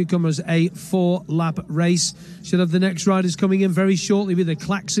of this Newcomers a 4-lap race. Should have the next riders coming in very shortly with the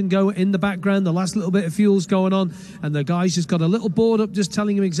klaxon go in the background. The last little bit of fuel's going on, and the guy's just got a little board up just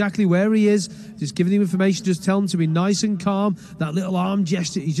telling him exactly where he is, just giving him information, just tell him to be nice and calm. That little arm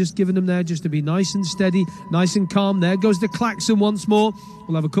gesture he's just giving him there, just to be nice and steady, nice and calm. There goes the klaxon once more.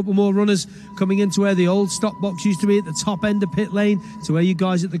 We'll have a couple more runners coming into where the old stop box used to be at the top end of pit lane, to where you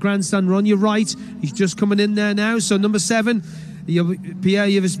guys at the grandstand are on your right. He's just coming in there now. So number 7,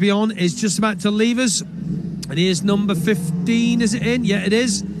 Pierre-Yves Bihan, is just about to leave us, and here's number 15. Is it in? Yeah, it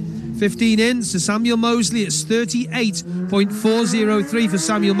is. 15 in, so Samuel Mosley. It's 38.403 for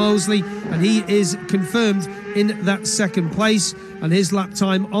Samuel Mosley, and he is confirmed in that second place. And his lap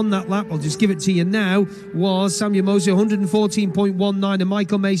time on that lap, I'll just give it to you now, was Samuel Mosley 114.19, and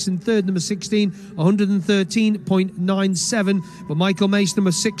Michael Mason third, number 16, 113.97. But Michael Mason,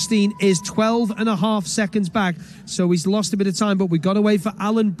 number 16, is 12.5 seconds back, so he's lost a bit of time. But we've got to wait for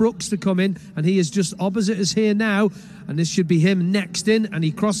Alan Brooks to come in, and he is just opposite us here now, and this should be him next in, and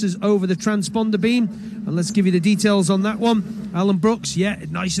he crosses over the transponder beam. And let's give you the details on that one. Alan Brooks, yeah,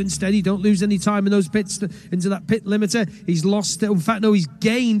 nice and steady, don't lose any time in those pits into that pit limiter. He's lost, in fact no, he's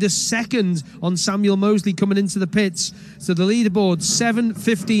gained a second on Samuel Mosley coming into the pits. So the leaderboard 7,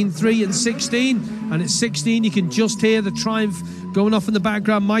 15, 3 and 16, and at 16 you can just hear the Triumph going off in the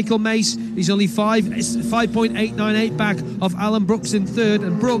background. Michael Mace, he's only 5.898 back of Alan Brooks in third,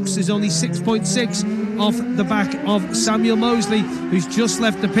 and Brooks is only 6.6 off the back of Samuel Mosley, who's just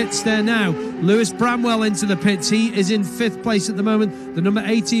left the pits there now. Lewis Bramwell into the pits. He is in 5th place at the moment, the number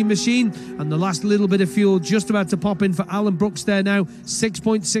 18 machine, and the last little bit of fuel just about to pop in for Alan Brooks there now,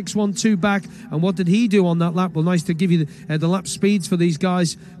 6.612 back. And what did he do on that lap? Well, nice to give you the lap speeds for these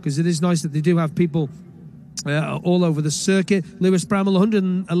guys, because it is nice that they do have people all over the circuit. Lewis Bramwell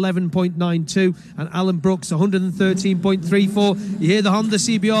 111.92 and Alan Brooks 113.34. You hear the Honda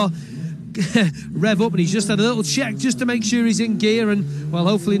CBR rev up, and he's just had a little check just to make sure he's in gear, and well,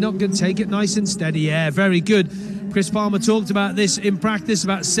 hopefully not going to take it nice and steady. Yeah, very good. Chris Palmer talked about this in practice,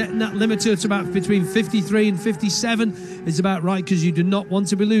 about setting that limiter to about between 53 and 57 is about right, because you do not want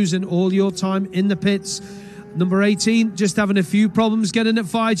to be losing all your time in the pits. Number 18 just having a few problems getting it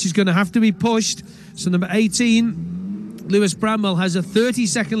fired. She's going to have to be pushed. So number 18, Lewis Bramwell, has a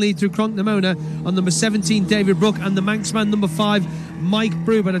 30-second lead through Cronknamona on number 17, David Brook, and the Manx man, number 5, Mike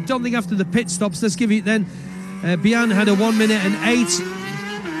Brew. But I don't think after the pit stops, let's give you then, Bihan had a 1 minute and 8,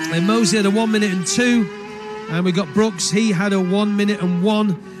 and Mosley had a 1 minute and 2, and we got Brooks, he had a 1 minute and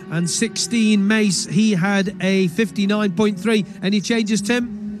 1, and 16, Mace, he had a 59.3. Any changes,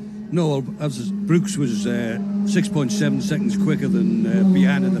 Tim? No, as Brooks was 6.7 seconds quicker than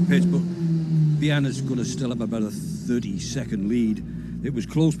Bihan in the pits, but Bihan is going to still have about a 30-second lead. It was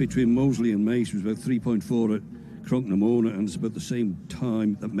close between Mosley and Mace. It was about 3.4 at Cronknamona, and it's about the same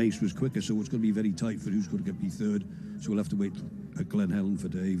time that Mace was quicker, so it's going to be very tight for who's going to get be third. So we'll have to wait at Glen Helen for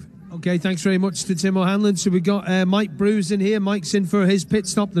Dave. Okay, thanks very much to Tim O'Hanlon. So we've got Mike Brews in here. Mike's in for his pit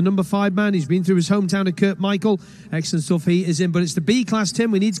stop, the number 5 man. He's been through his hometown of Kirkmichael. Excellent stuff, he is in. But it's the B class,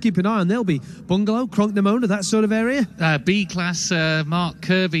 Tim, we need to keep an eye on. They'll be Bungalow, Cronknamona, that sort of area. B class, Mark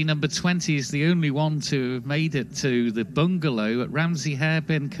Kirby, number 20, is the only one to have made it to the Bungalow. At Ramsey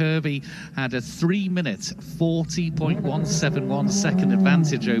Hairpin, Kirby had a 3-minute 40.171 second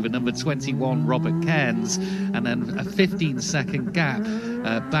advantage over number 21, Robert Cairns, and then a 15-second gap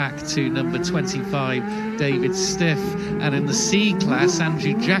back to number 25, David Stiff. And in the C class,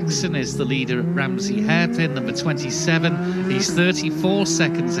 Andrew Jackson is the leader at Ramsey Hairpin, number 27. He's 34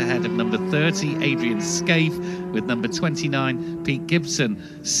 seconds ahead of number 30, Adrian Scaife, with number 29, Pete Gibson,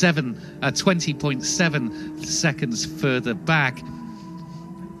 20.7 seconds further back.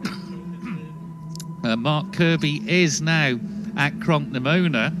 Mark Kirby is now at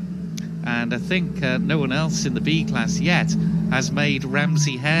Cronknamona, and I think no one else in the B class yet has made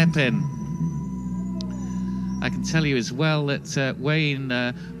Ramsey Hairpin. I can tell you as well that Wayne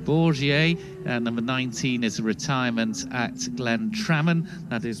Bourgier, number 19, is a retirement at Glentrammon.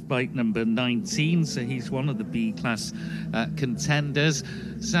 That is bike number 19, so he's one of the B-class contenders.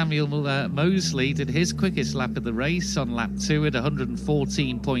 Samuel Mosley did his quickest lap of the race on lap 2 at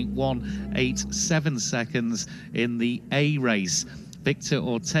 114.187 seconds in the A race. Victor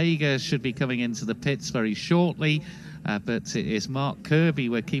Ortega should be coming into the pits very shortly, but it is Mark Kirby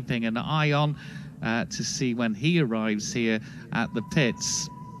we're keeping an eye on to see when he arrives here at the pits.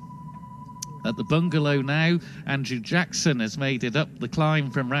 At the bungalow now, Andrew Jackson has made it up the climb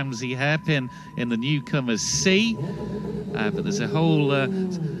from Ramsey Hairpin in the Newcomers C. But there's a whole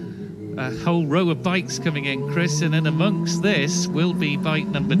row of bikes coming in, Chris, and in amongst this will be bike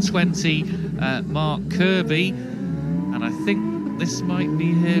number 20, Mark Kirby. And I think this might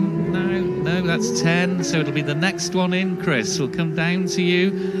be him now. No, that's 10, so it'll be the next one in, Chris. We'll come down to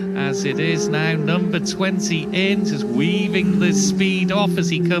you as it is now. Number 20 in, just weaving the speed off as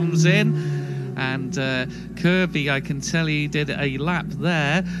he comes in. And Kirby, I can tell you, did a lap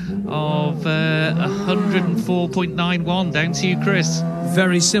there of 104.91. Down to you, Chris.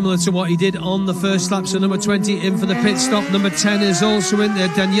 Very similar to what he did on the first lap. So number 20 in for the pit stop. Number 10 is also in there.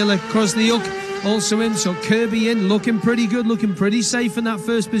 Daniela Krosniuk also in. So Kirby in, looking pretty good, looking pretty safe in that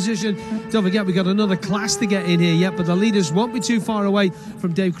first position. Don't forget, we got another class to get in here yet, but the leaders won't be too far away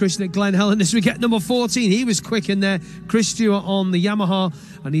from Dave Christian at Glen Helen as we get number 14. He was quick in there. Chris Stewart on the Yamaha,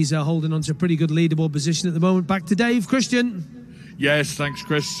 and he's holding on to a pretty good leaderboard position at the moment. Back to Dave Christian. Yes, thanks,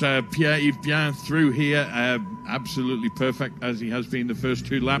 Chris. Pierre-Yves Bien through here, absolutely perfect, as he has been the first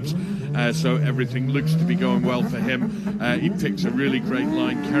 2 laps. So everything looks to be going well for him. He picks a really great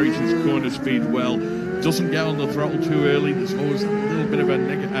line, carries his corner speed well, doesn't get on the throttle too early. There's always a little bit of an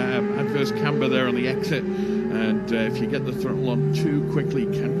adverse camber there on the exit. And if you get the throttle on too quickly,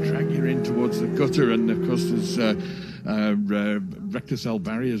 it can drag you in towards the gutter. And, of course, there's rector cell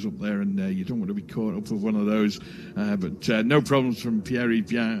barriers up there, and you don't want to be caught up with one of those. But no problems from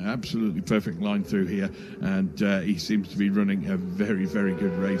Pierre-Yves Bien. Absolutely perfect line through here. And he seems to be running a very, very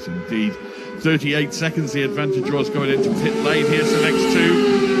good race indeed. 38 seconds the advantage was going into pit lane. Here's the next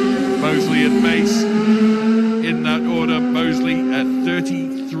 2, Mosley and Mace. In that order, Mosley at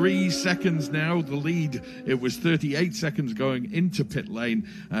 33 seconds now, the lead. It was 38 seconds going into pit lane.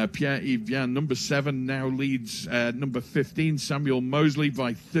 Pierre-Yves Bien, number 7, now leads number 15, Samuel Mosley,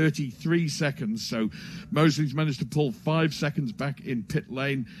 by 33 seconds. So Mosley's managed to pull 5 seconds back in pit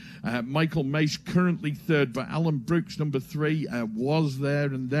lane. Michael Mace currently 3rd, but Alan Brooks, number 3, was there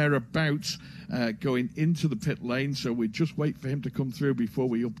and thereabouts going into the pit lane. So we just wait for him to come through before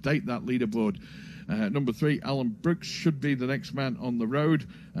we update that leaderboard. Number 3, Alan Brooks, should be the next man on the road,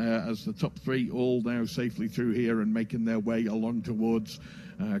 as the top 3 all now safely through here and making their way along towards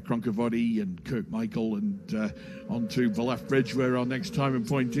Cronkavodi and Kirkmichael and onto Balaf Bridge, where our next timing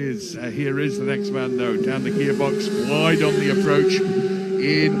point is. Here is the next man, though, down the gearbox, wide on the approach,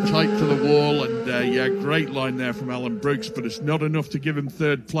 in tight to the wall, and yeah, great line there from Alan Brooks, but it's not enough to give him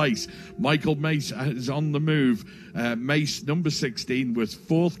 3rd place. Michael Mace is on the move. Mace, number 16, was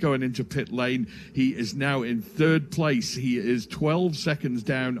 4th going into pit lane. He is now in 3rd place. He is 12 seconds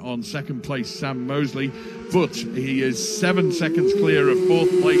down on 2nd place Sam Mosley, but he is 7 seconds clear of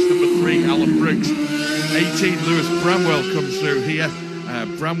 4th place, number 3, Alan Brooks. 18, Lewis Bramwell comes through here.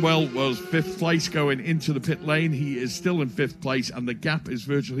 Bramwell was 5th place going into the pit lane. He is still in 5th place, and the gap is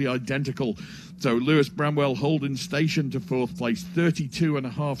virtually identical. So Lewis Bramwell holding station to 4th place.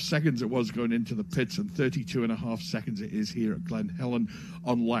 32.5 seconds it was going into the pits, and 32.5 seconds it is here at Glen Helen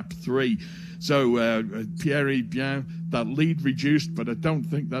on lap 3. So Pierre-Yves Bien, that lead reduced, but I don't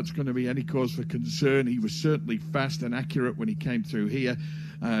think that's going to be any cause for concern. He was certainly fast and accurate when he came through here,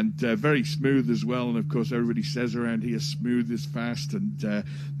 and very smooth as well. And of course, everybody says around here, smooth is fast, and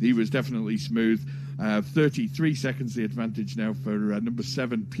he was definitely smooth. 33 seconds the advantage now for number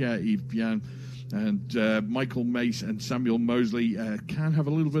 7, Pierre-Yves Bien. And Michael Mace and Samuel Mosley can have a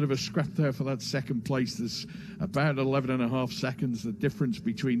little bit of a scrap there for that 2nd place. There's about 11.5 seconds the difference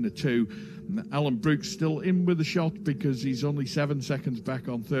between the two. And Alan Brooks still in with the shot because he's only 7 seconds back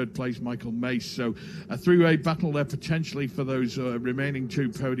on 3rd place Michael Mace. So a 3-way battle there potentially for those remaining 2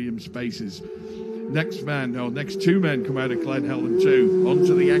 podium spaces. Next 2 men come out of Glen Helen 2.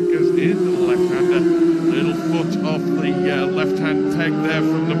 Onto the anchors in the left-hander. Little foot off the left-hand peg there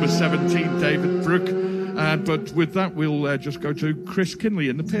from number 17, David Brook. But with that, we'll just go to Chris Kinley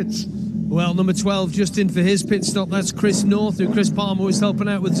in the pits. Well, number 12 just in for his pit stop. That's Chris North, who Chris Palmer was helping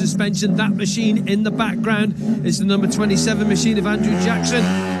out with suspension. That machine in the background is the number 27 machine of Andrew Jackson.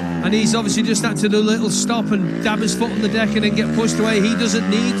 and he's obviously just had to do a little stop and dab his foot on the deck and then get pushed away. He doesn't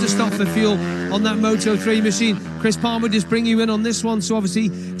need to stop for fuel on that Moto3 machine. Chris Palmer, just bring you in on this one. So obviously,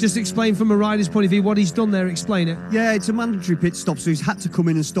 just explain from a rider's point of view what he's done there. Explain it. Yeah, it's a mandatory pit stop, so he's had to come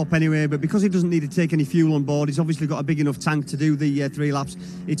in and stop anyway. But because he doesn't need to take any fuel on board, he's obviously got a big enough tank to do the 3 laps.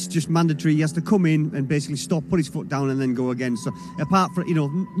 It's just mandatory. He has to come in and basically stop, put his foot down, and then go again. So apart from,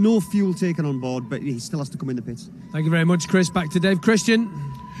 no fuel taken on board, but he still has to come in the pits. Thank you very much, Chris. Back to Dave. Christian.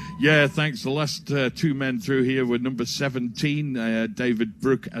 Yeah, thanks. The last 2 men through here were number 17, David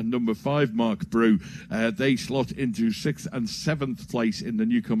Brook, and number 5, Mark Brew. They slot into 6th and 7th place in the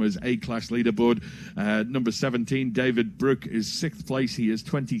Newcomers A-Class leaderboard. Number 17, David Brook, is 6th place. He is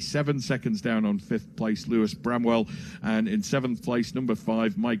 27 seconds down on 5th place, Lewis Bramwell. And in 7th place, number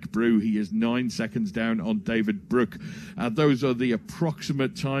 5, Mike Brew. He is 9 seconds down on David Brook. Those are the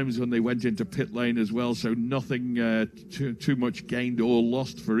approximate times when they went into pit lane as well, so nothing too much gained or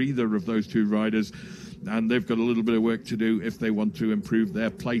lost for either of those 2 riders, and they've got a little bit of work to do if they want to improve their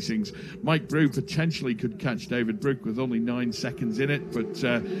placings. Mike Brew potentially could catch David Brook with only 9 seconds in it, but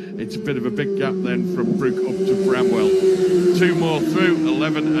it's a bit of a big gap then from Brook up to Bramwell. 2 more through,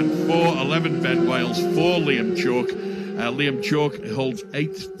 11 and 4. 11 Ben Wales, 4 Liam Chalk. Liam Chalk holds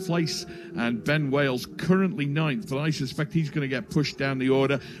 8th place, and Ben Wales currently 9th, but I suspect he's going to get pushed down the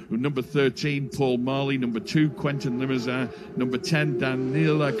order with number 13, Paul Marley, number 2, Quentin Limousin, number 10,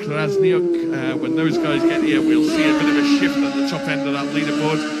 Danila Krasniuk. When those guys get here, we'll see a bit of a shift at the top end of that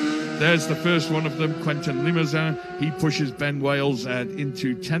leaderboard. There's the first one of them, Quentin Limousin. He pushes Ben Wales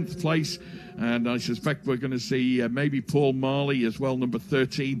into 10th place. And I suspect we're going to see maybe Paul Marley as well, number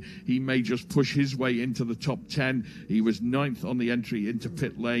 13. He may just push his way into the top 10. He was 9th on the entry into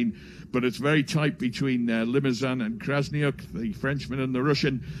pit lane. But it's very tight between Limousin and Krasniuk, the Frenchman and the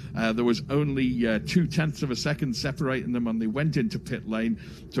Russian. There was only 0.2 of a second separating them when they went into pit lane.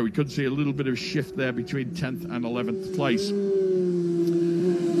 So we could see a little bit of shift there between 10th and 11th place.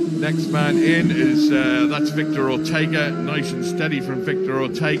 Next man in is, that's Victor Ortega. Nice and steady from Victor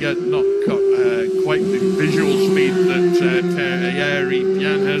Ortega. Not quite the visual speed that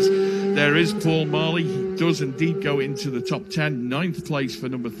Pierre-Yves has. There is Paul Marley. He does indeed go into the top 10. 9th place for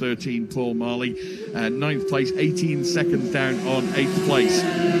number 13, Paul Marley. 9th place, 18 seconds down on 8th place.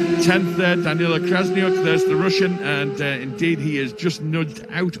 10th there, Danila Krasniuk. There's the Russian. And indeed, he is just nudged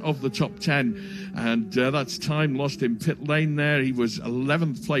out of the top 10. And that's time lost in pit lane there. He was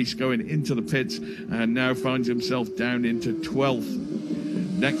 11th place going into the pits and now finds himself down into 12th.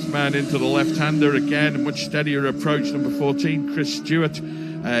 Next man into the left-hander again, a much steadier approach, number 14, Chris Stewart.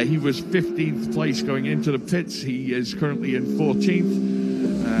 He was 15th place going into the pits. He is currently in 14th.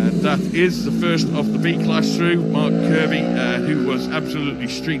 That is the first of the B-class through. Mark Kirby, who was absolutely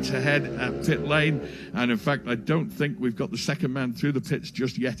streets ahead at pit lane. And in fact, I don't think we've got the second man through the pits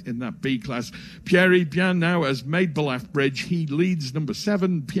just yet in that B-class. Pierre-Yves Bian now has made Balaf Bridge. He leads number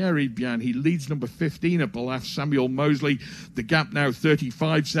 7, Pierre-Yves Bian. He leads number 15 at Balaf, Samuel Mosley. The gap now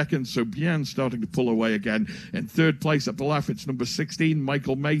 35 seconds, so Bian starting to pull away again. In 3rd place at Balaf, it's number 16,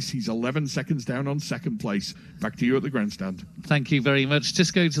 Michael Mace. He's 11 seconds down on 2nd place. Back to you at the grandstand. Thank you very much.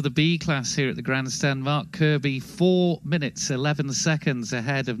 Just go to the B class here at the grandstand. Mark Kirby, 4 minutes, 11 seconds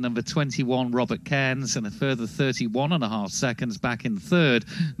ahead of number 21, Robert Cairns, and a further 31.5 seconds back in 3rd.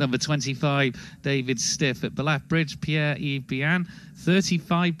 Number 25, David Stiff at Balaf Bridge. Pierre-Yves Bian,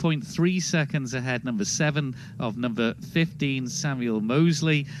 35.3 seconds ahead, number 7 of number 15, Samuel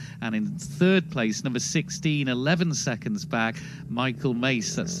Mosley. And in 3rd place, number 16, 11 seconds back, Michael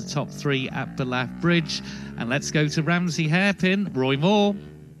Mace. That's the top 3 at Balaf Bridge. And let's go to Ramsey Hairpin, Roy Moore.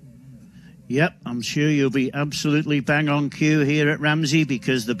 Yep, I'm sure you'll be absolutely bang on cue here at Ramsey,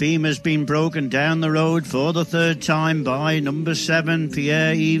 because the beam has been broken down the road for the 3rd time by number 7,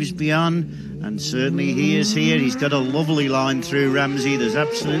 Pierre-Yves Bian. And certainly he is here. He's got a lovely line through Ramsey. There's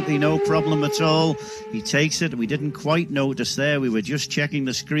absolutely no problem at all. He takes it. We didn't quite notice there. We were just checking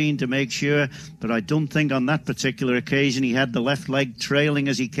the screen to make sure. But I don't think on that particular occasion he had the left leg trailing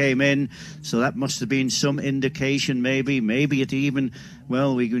as he came in. So that must have been some indication maybe. Maybe it even...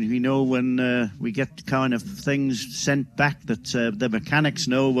 Well, we know when we get kind of things sent back that the mechanics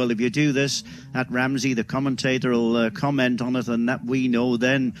know, well, if you do this at Ramsey, the commentator will comment on it, and that we know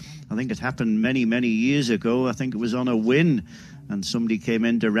then. I think it happened many, many years ago. I think it was on a win, and somebody came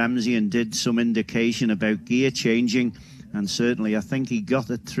into Ramsey and did some indication about gear changing. And certainly I think he got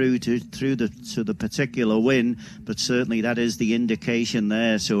it through to the particular win, but certainly that is the indication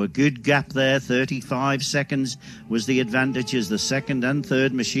there. So a good gap there, 35 seconds was the advantage, as the 2nd and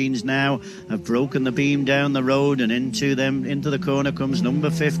 3rd machines now have broken the beam down the road, and into the corner comes number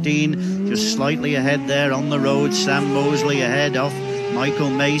 15, just slightly ahead there on the road. Sam Mosley ahead off Michael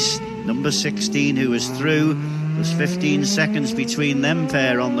Mace, number 16, who is through. There's 15 seconds between them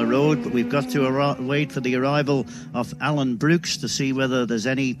pair on the road, but we've got to wait for the arrival of Alan Brooks to see whether there's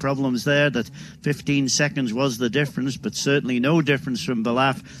any problems there. That 15 seconds was the difference, but certainly no difference from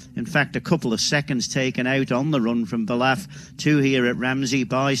Balaf. In fact, a couple of seconds taken out on the run from Balaf. 2 here at Ramsey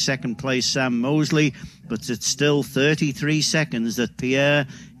by second place Sam Mosley, but it's still 33 seconds that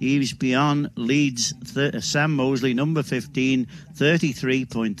Pierre-Yves Bihan leads Sam Mosley, number 15,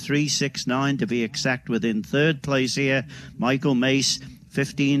 33.369 to be exact, within third place here. Michael Mace,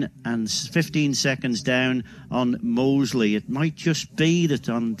 15 seconds down on Mosley. It might just be that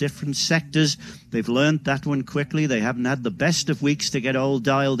on different sectors they've learnt that one quickly. They haven't had the best of weeks to get all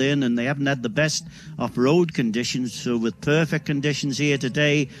dialed in, and they haven't had the best off-road conditions. So with perfect conditions here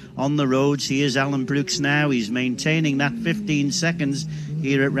today on the roads, here's Alan Brooks now. He's maintaining that 15 seconds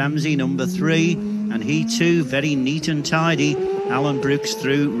here at Ramsey, number 3, and he too very neat and tidy. Alan Brooks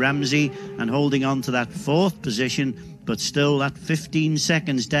through Ramsey and holding on to that 4th position, but still that 15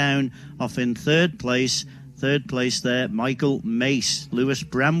 seconds down off in third place. Third place there, Michael Mace. Lewis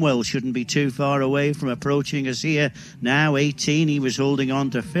Bramwell shouldn't be too far away from approaching us here. Now 18, he was holding on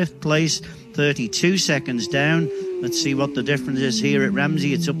to 5th place, 32 seconds down. Let's see what the difference is here at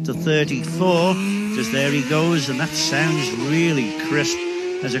Ramsey. It's up to 34. Just there he goes, and that sounds really crisp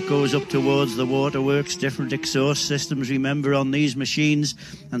as it goes up towards the waterworks. Different exhaust systems, remember, on these machines,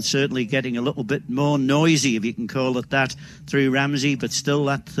 and certainly getting a little bit more noisy, if you can call it that, through Ramsey, but still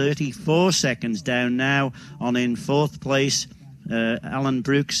that 34 seconds down now. On in 4th place, Alan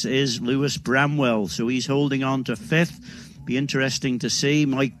Brooks is Lewis Bramwell, so he's holding on to 5th. Be interesting to see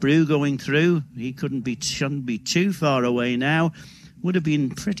Mike Brew going through. He shouldn't be too far away now. Would have been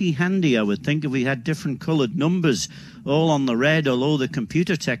pretty handy, I would think, if we had different coloured numbers all on the red, although the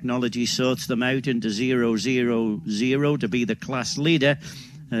computer technology sorts them out into 000 to be the class leader.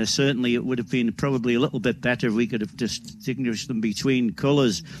 Certainly it would have been probably a little bit better if we could have distinguished them between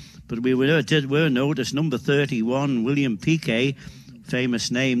colours. But we were noticed number 31, William Piquet, famous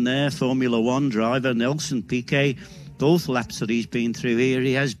name there, Formula 1 driver, Nelson Piquet. Both laps that he's been through here,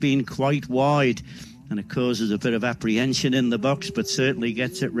 he has been quite wide, and it causes a bit of apprehension in the box, but certainly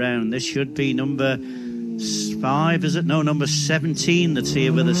gets it round. This should be number 5, is it? No, number 17 that's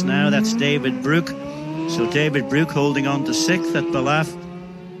here with us now. That's David Brooke. So David Brooke holding on to 6th at Balaf.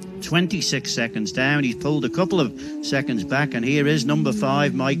 26 seconds down. He's pulled a couple of seconds back, and here is number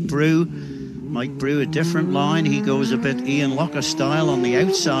 5, Mike Brew. Mike Brew, a different line. He goes a bit Ian Locker style on the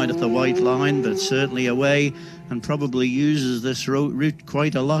outside of the white line, but certainly away, and probably uses this route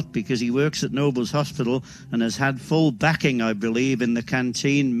quite a lot because he works at Nobles Hospital and has had full backing, I believe, in the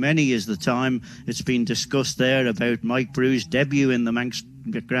canteen. Many is the time it's been discussed there about Mike Brew's debut in the Manx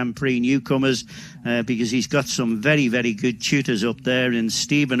Grand Prix Newcomers, because he's got some very, very good tutors up there in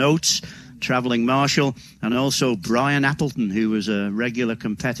Stephen Oates, travelling marshal, and also Brian Appleton, who was a regular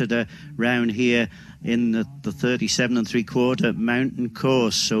competitor round here in the 37 3/4 mountain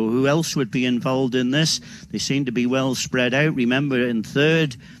course. So who else would be involved in this? They seem to be well spread out. Remember, in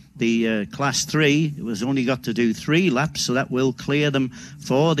third, the class 3, it was only got to do 3 laps, so that will clear them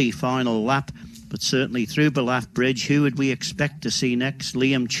for the final lap. But certainly through Balaf Bridge, who would we expect to see next?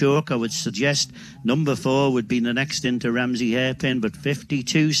 Liam Chalk, I would suggest. Number 4 would be the next into Ramsey Hairpin, but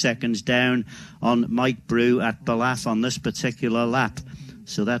 52 seconds down on Mike Brew at Balaf on this particular lap.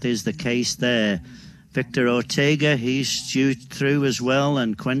 So that is the case there. Victor Ortega, he's due through as well,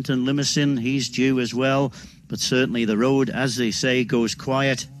 and Quentin Limousin, he's due as well. But certainly the road, as they say, goes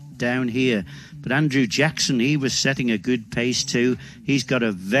quiet down here. But Andrew Jackson, he was setting a good pace too. He's got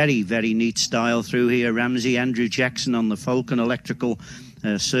a very, very neat style through here, Ramsey. Andrew Jackson on the Falcon Electrical,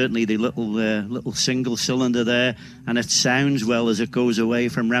 certainly the little single cylinder there, and it sounds well as it goes away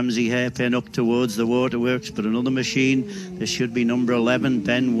from Ramsey Hairpin up towards the waterworks. But another machine, this should be number 11,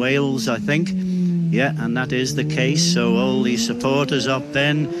 Ben Wales, I think. Yeah, and that is the case. So all the supporters of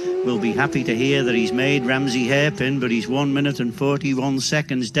Ben will be happy to hear that he's made Ramsey Hairpin, but he's 1 minute and 41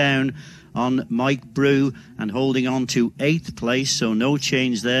 seconds down on Mike Brew and holding on to 8th place, so no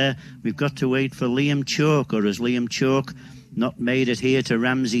change there. We've got to wait for Liam Chalk, or has Liam Chalk not made it here to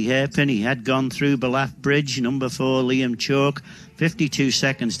Ramsey Hairpin? He had gone through Balaf Bridge. Number 4, Liam Chalk, 52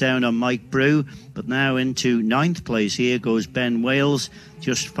 seconds down on Mike Brew, but now into 9th place here goes Ben Wales,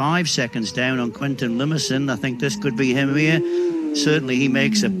 just 5 seconds down on Quentin Limousin. I think this could be him here. Certainly he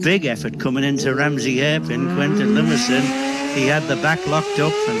makes a big effort coming into Ramsey Hairpin, Quentin Limousin. He had the back locked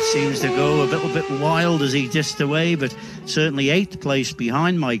up and seems to go a little bit wild as he dissed away, but certainly 8th place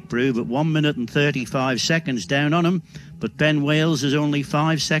behind Mike Brew, but 1 minute and 35 seconds down on him. But Ben Wales is only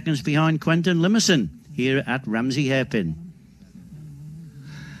 5 seconds behind Quentin Limousin here at Ramsey Hairpin.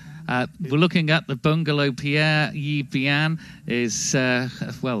 We're looking at the bungalow. Pierre-Yves Bihan is,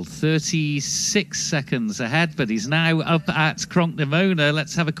 36 seconds ahead, but he's now up at Cronknamona.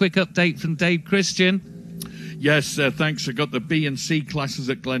 Let's have a quick update from Dave Christian. Yes, thanks. I got the B and C classes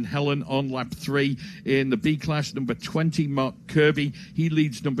at Glen Helen on lap 3. In the B class, number 20, Mark Kirby. He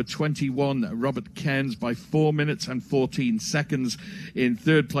leads number 21, Robert Cairns, by 4 minutes and 14 seconds. In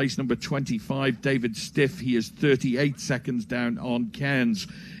third place, number 25, David Stiff. He is 38 seconds down on Cairns.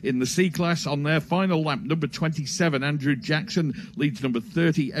 In the C class, on their final lap, number 27, Andrew Jackson leads number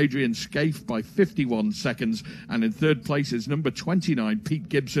 30, Adrian Scaife, by 51 seconds. And in third place is number 29, Pete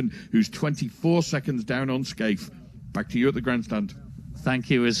Gibson, who's 24 seconds down on Scaife. Back to you at the grandstand. Thank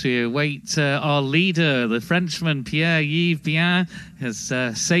you. As we await our leader, the Frenchman Pierre-Yves Bihan has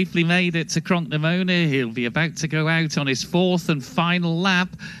safely made it to Cronknamona. He'll be about to go out on his fourth and final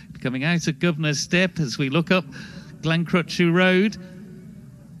lap, coming out of Governor's Dip as we look up Glencrutchery Road.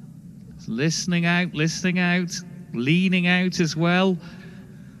 Listening out, leaning out as well.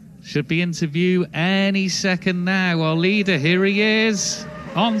 Should be into view any second now. Our leader, here he is,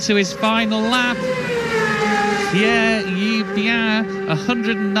 on to his final lap. Pierre-Yves Bihan,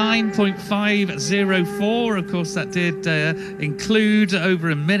 109.504. Of course, that did include over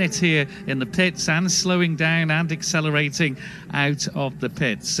a minute here in the pits, and slowing down and accelerating out of the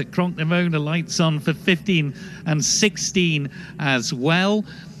pits. At Cronknamona, lights on for 15 and 16 as well.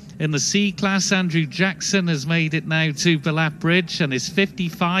 In the C class, Andrew Jackson has made it now to Balap Bridge and is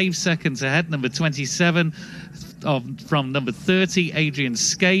 55 seconds ahead. Number 27 from number 30, Adrian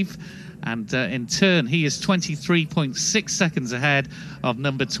Scaife. And in turn, he is 23.6 seconds ahead of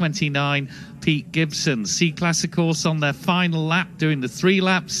number 29, Pete Gibson. C-Class, of course, on their final lap, doing the 3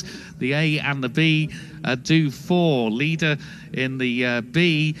 laps. The A and the B do 4. Leader in the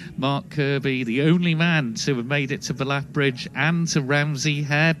B, Mark Kirby, the only man to have made it to Balap Bridge and to Ramsey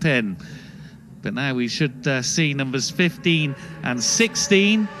Hairpin. But now we should see numbers 15 and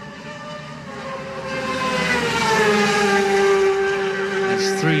 16.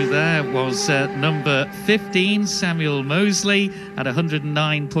 Through there was number 15, Samuel Mosley, at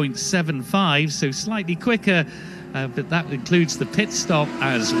 109.75, so slightly quicker, but that includes the pit stop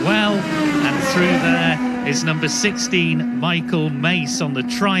as well. And through there is number 16, Michael Mace, on the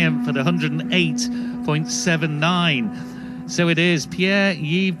Triumph at 108.79. So it is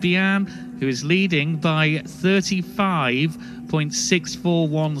Pierre-Yves Bihan who is leading by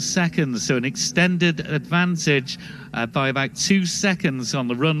 35.641 seconds, so an extended advantage by about 2 seconds on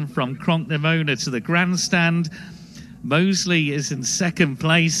the run from Cronknamona to the grandstand. Mosley is in second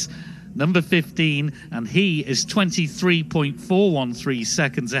place, number 15, and he is 23.413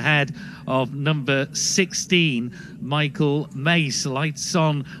 seconds ahead of number 16, Michael Mace. Lights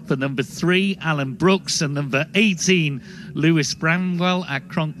on for number 3, Alan Brooks, and number 18, Lewis Bramwell at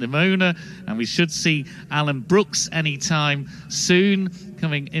Cronknamona. And we should see Alan Brooks anytime soon,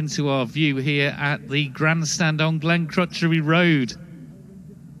 coming into our view here at the grandstand on Glencrutchery Road.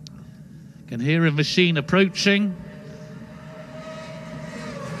 Can hear a machine approaching.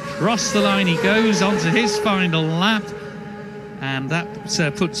 Across the line he goes onto his final lap, and that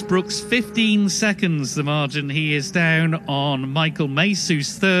puts Brooks 15 seconds the margin. He is down on Michael Mace,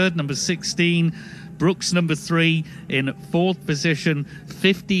 who's third, number 16. Brooks, number 3, in fourth position,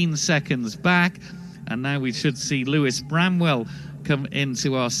 15 seconds back. And now we should see Lewis Bramwell come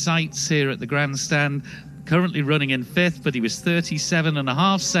into our sights here at the grandstand, currently running in fifth, but he was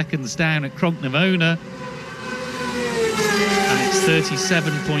 37.5 seconds down at Cronknamona. And it's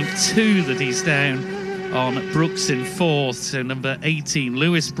 37.2 that he's down on Brooks in fourth. So number 18,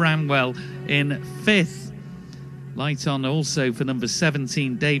 Lewis Bramwell, in fifth. Light on also for number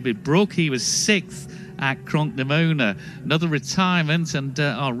 17, David Brook. He was sixth at Cronknamona. Another retirement, and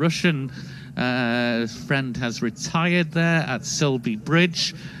our Russian friend has retired there at Sulby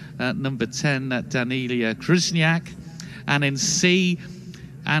Bridge. Number 10, Danilia Kruzniak. And in C,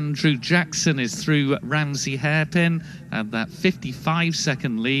 Andrew Jackson is through Ramsey Hairpin and that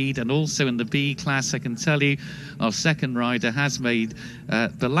 55-second lead. And also in the B class, I can tell you, our second rider has made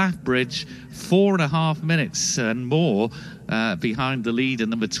Balap Bridge 4.5 minutes and more behind the leader,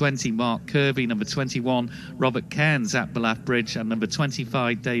 number 20, Mark Kirby, number 21, Robert Cairns at Balap Bridge, and number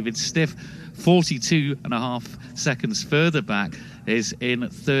 25, David Stiff, 42.5 seconds further back, is in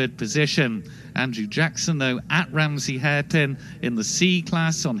third position. Andrew Jackson, though, at Ramsey Hairpin in the C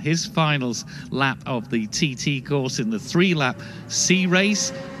class on his finals lap of the TT course in the 3-lap C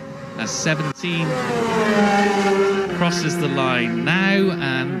race. As 17 crosses the line now,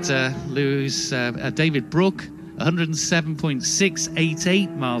 and David Brook,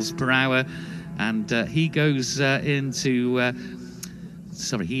 107.688 miles per hour, and he goes into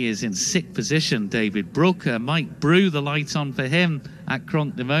he is in sick position, David Brook. Mike Brew, the light on for him at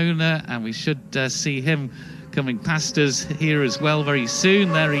Cronk-Nimona, and we should see him coming past us here as well very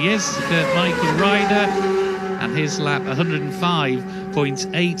soon. There he is, Kurt Michael Ryder, and his lap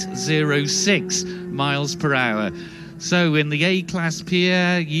 105.806 miles per hour. So in the A-Class,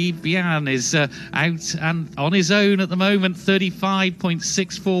 Pierre-Yves Bihan is out and on his own at the moment,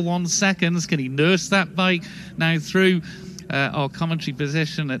 35.641 seconds. Can he nurse that bike now through our commentary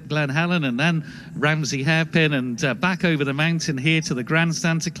position at Glen Helen, and then Ramsey Hairpin, and back over the mountain here to the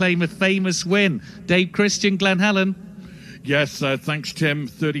grandstand to claim a famous win? Dave Christian, Glen Helen. Yes, thanks, Tim.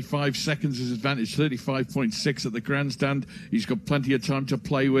 35 seconds is advantage, 35.6 at the grandstand. He's got plenty of time to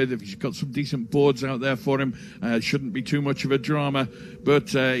play with. If he's got some decent boards out there for him, shouldn't be too much of a drama. But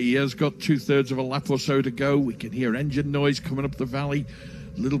he has got 2/3 of a lap or so to go. We can hear engine noise coming up the valley.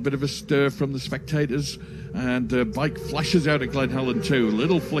 A little bit of a stir from the spectators. And bike flashes out at Glen Helen too. A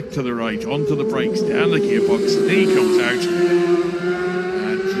little flick to the right, onto the brakes, down the gearbox. And he comes out.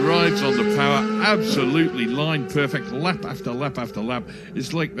 Drives on the power, absolutely line perfect, lap after lap after lap.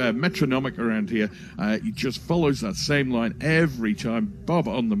 It's like metronomic around here. He just follows that same line every time, bob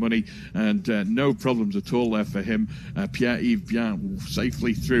on the money, and no problems at all there for him. Pierre-Yves Bihan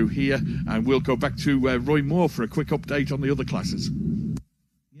safely through here, and we'll go back to Roy Moore for a quick update on the other classes.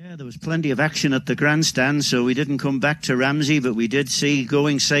 Yeah, there was plenty of action at the grandstand, so we didn't come back to Ramsey, but we did see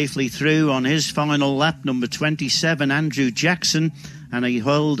going safely through on his final lap, number 27, Andrew Jackson, and he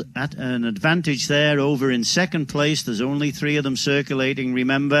held at an advantage there over in second place. There's only 3 of them circulating,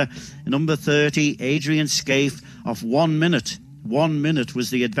 remember. Number 30, Adrian Scaife, of 1 minute. 1 minute was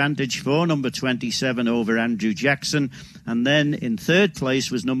the advantage for number 27 over Andrew Jackson. And then in third place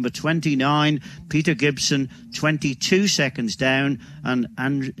was number 29, Peter Gibson, 22 seconds down, and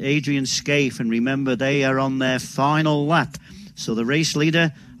Adrian Scaife. And remember, they are on their final lap. So the race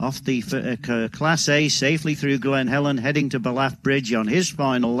leader off the Class A safely through Glen Helen, heading to Ballaugh Bridge on his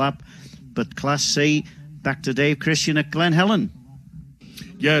final lap. But Class C, back to Dave Christian at Glen Helen.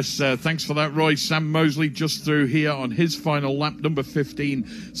 Yes, thanks for that, Roy. Sam Mosley just through here on his final lap, number 15.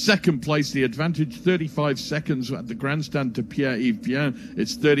 Second place, the advantage, 35 seconds at the grandstand to Pierre-Yves Bihan.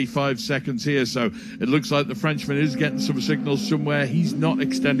 It's 35 seconds here, so it looks like the Frenchman is getting some signals somewhere. He's not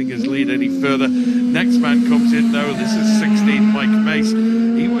extending his lead any further. Next man comes in, though. This is 16, Mike Mace.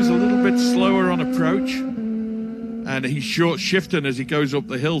 He was a little bit slower on approach, and he's short shifting as he goes up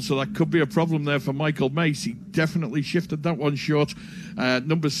the hill, so that could be a problem there for Michael Mace. He definitely shifted that one short.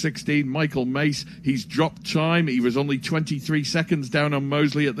 Number 16, Michael Mace, he's dropped time. He was only 23 seconds down on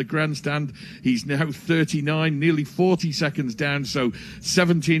Mosley at the grandstand. He's now 39, nearly 40 seconds down, so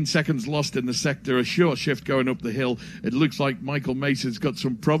 17 seconds lost in the sector. A short shift going up the hill. It looks like Michael Mace has got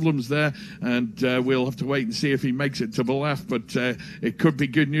some problems there, and we'll have to wait and see if he makes it to Ballaugh, but it could be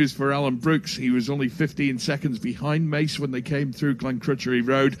good news for Alan Brooks. He was only 15 seconds behind Mace when they came through Glencrutchery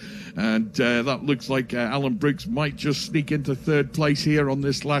Road, and that looks like Alan Brooks might just sneak into third place here on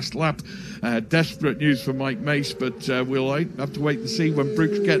this last lap. Desperate news for Mike Mace, but we'll have to wait and see when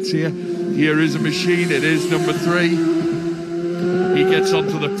Brooks gets here. Here is a machine. It is number 3. He gets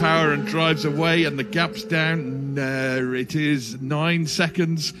onto the power and drives away, and the gap's down. It is 9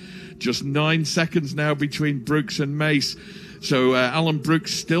 seconds. Just 9 seconds now between Brooks and Mace. So Alan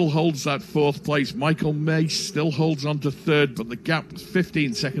Brooks still holds that 4th place. Michael Mace still holds on to 3rd, but the gap is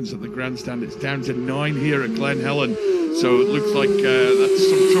 15 seconds at the grandstand. It's down to 9 here at Glen Helen. So it looks like that's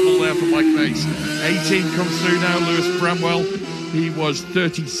some trouble there for Mike Mace. 18 comes through now, Lewis Bramwell. He was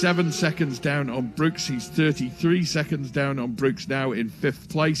 37 seconds down on Brooks. He's 33 seconds down on Brooks now in 5th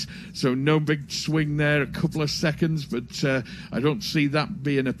place. So no big swing there, a couple of seconds, but I don't see that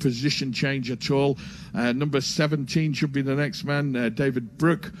being a position change at all. Number 17 should be the next man, David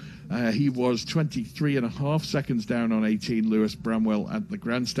Brook. He was 23.5 seconds down on 18, Lewis Bramwell, at the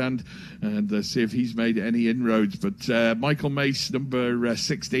grandstand, and see if he's made any inroads. But Michael Mace, number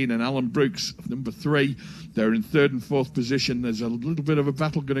 16, and Alan Brooks, number 3, they're in 3rd and 4th position. There's a little bit of a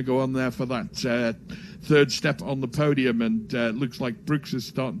battle going to go on there for that 3rd step on the podium, and it looks like Brooks is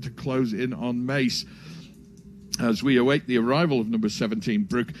starting to close in on Mace as we await the arrival of number 17,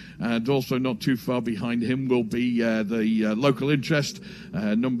 Brook, and also not too far behind him will be the local interest,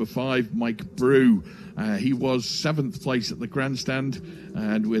 number 5, Mike Brew. He was 7th place at the grandstand,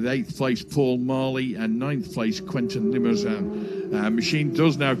 and with 8th place Paul Marley and 9th place Quentin Limousin. Machine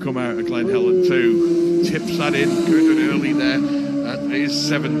does now come out at Glen Helen too. Tips that in good and early there. That is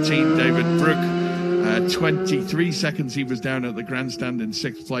 17, David Brook. 23 seconds he was down at the grandstand in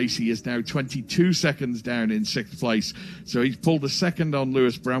 6th place. He is now 22 seconds down in 6th place. So he's pulled a second on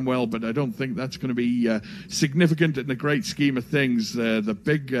Lewis Bramwell, but I don't think that's going to be significant in the great scheme of things. The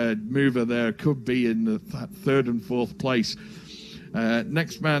big mover there could be in that 3rd and 4th place.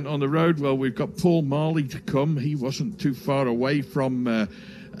 Next man on the road, well, we've got Paul Marley to come. He wasn't too far away from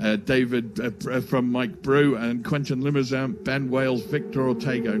from Mike Brew, and Quentin Limousin, Ben Wales, Victor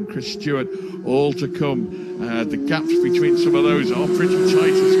Ortega and Chris Stewart all to come. The gaps between some of those are pretty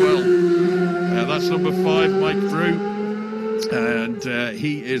tight as well. That's number 5, Mike Brew, and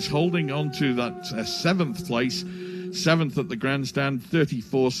he is holding on to that 7th place. 7th at the grandstand,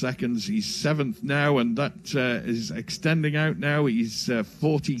 34 seconds. He's 7th now, and that is extending out now. He's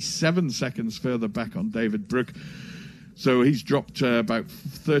 47 seconds further back on David Brooke. So he's dropped about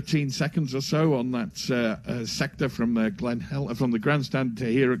 13 seconds or so on that sector from from the grandstand to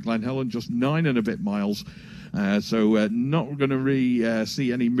here at Glen Helen, just 9 and a bit miles. So not going to really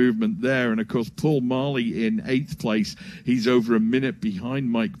see any movement there. And, of course, Paul Marley in 8th place. He's over a minute behind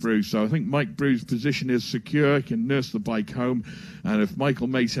Mike Brew. So I think Mike Brew's position is secure. He can nurse the bike home. And if Michael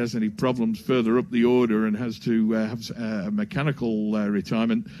Mace has any problems further up the order and has to have a mechanical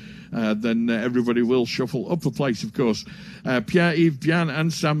retirement, then everybody will shuffle up a place, of course. Pierre-Yves Bian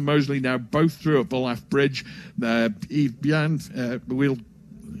and Sam Mosley now both through at Ballaugh Bridge. Yves Bian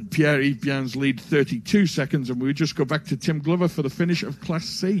Pierre-Yves Bian's lead 32 seconds, and we just go back to Tim Glover for the finish of Class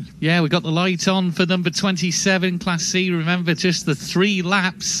C. Yeah, we got the light on for number 27, Class C. Remember, just the 3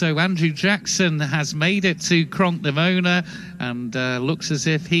 laps, so Andrew Jackson has made it to Cronk-Namona and looks as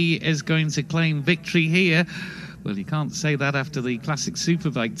if he is going to claim victory here. Well, you can't say that after the classic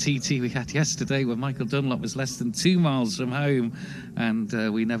Superbike TT we had yesterday, where Michael Dunlop was less than 2 miles from home, and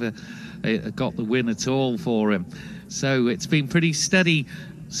we never got the win at all for him. So it's been pretty steady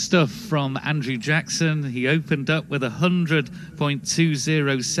stuff from Andrew Jackson. He opened up with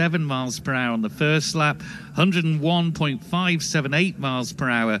 100.207 miles per hour on the first lap, 101.578 miles per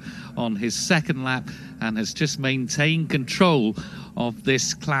hour on his second lap, and has just maintained control of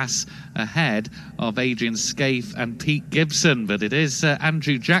this class ahead of Adrian Scaife and Pete Gibson. But it is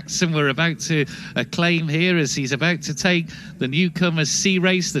Andrew Jackson we're about to claim here, as he's about to take the Newcomers C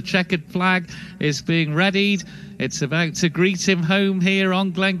race. The checkered flag is being readied. It's about to greet him home here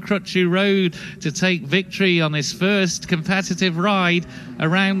on Glen Crutchy Road to take victory on his first competitive ride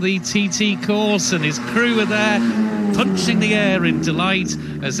around the TT course, and his crew are there punching the air in delight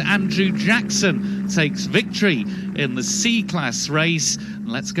as Andrew Jackson takes victory in the C-Class race.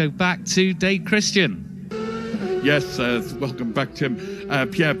 Let's go back to Dave Christian. Yes, welcome back, Tim.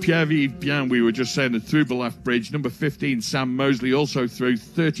 Pierre-Yves Bian, we were just saying, that through Ballaugh Bridge. Number 15, Sam Mosley, also through.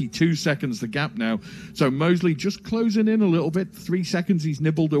 32 seconds the gap now. So Mosley just closing in a little bit. 3 seconds he's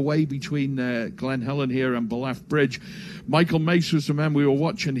nibbled away between Glen Helen here and Ballaugh Bridge. Michael Mace was the man we were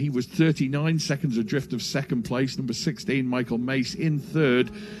watching. He was 39 seconds adrift of second place. Number 16, Michael Mace in third.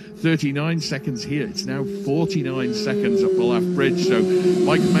 39 seconds here. It's now 49 seconds at Ballaugh Bridge. So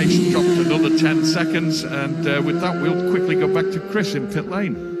Mike Mace dropped another 10 seconds. And with that, we'll quickly go back to Chris in pit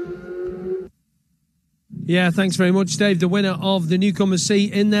lane. Yeah, thanks very much, Dave. The winner of the Newcomers C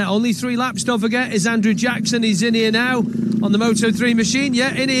in there. Only 3 laps, don't forget, is Andrew Jackson. He's in here now on the Moto3 machine.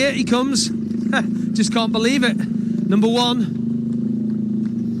 Yeah, in here he comes. Just can't believe it. Number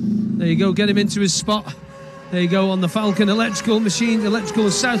 1. There you go, get him into his spot. There you go, on the Falcon electrical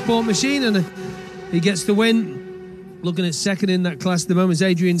Southport machine, and he gets the win. Looking at second in that class at the moment is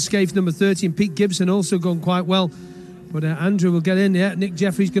Adrian Scaife, number 30, and Pete Gibson also gone quite well. But Andrew will get in, yeah. Nick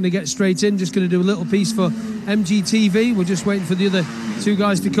Jeffrey's going to get straight in, just going to do a little piece for MGTV. We're just waiting for the other 2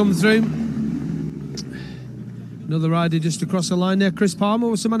 guys to come through. Another rider just across the line there. Chris Palmer,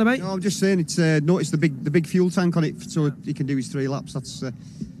 what's the matter, mate? No, I'm just saying, it's noticed the big fuel tank on it, so he can do his 3 laps. That's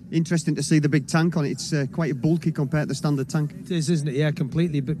interesting to see the big tank on it. It's quite bulky compared to the standard tank. It is, isn't it? Yeah,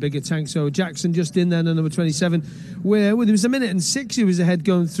 completely bigger tank. So Jackson just in there, number 27, where there was 1 minute and 6 he was ahead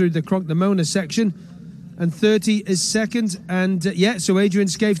going through the Cronk-Namona section, and 30 is second. And yeah, so Adrian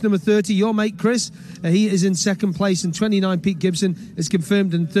Scaife, number 30, your mate Chris, he is in second place, and 29 Pete Gibson is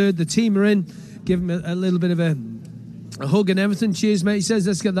confirmed in third. The team are in. Give him a little bit of a hug and everything. Cheers, mate. He says,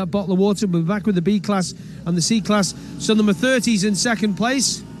 let's get that bottle of water. We'll be back with the B class and the C class. So number 30 is in second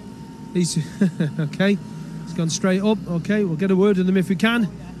place. He's okay, he's gone straight up. Okay, we'll get a word with them if we can.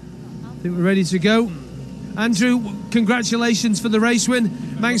 I think we're ready to go. Andrew, congratulations for the race win.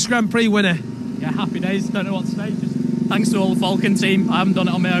 Manx Grand Prix winner. Yeah, happy days. Don't know what to say. Just thanks to all the Falcon team. I haven't done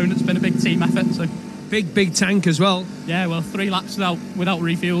it on my own. It's been a big team effort. So big tank as well. Yeah, well, 3 laps without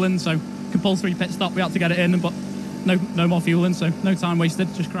refueling. So compulsory pit stop. We had to get it in, but no more fueling, so no time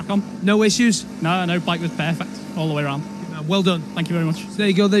wasted. Just crack on. No issues? No, bike was perfect all the way around. Well done. Thank you very much. So there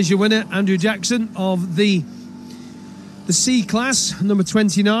you go. There's your winner, Andrew Jackson of the C class. Number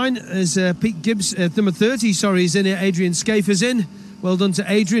 29 is Pete Gibbs. Number 30, sorry, is in it. Adrian Schaefer's in. Well done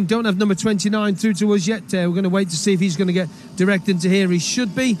to Adrian. Don't have number 29 through to us yet. We're going to wait to see if he's going to get direct into here. He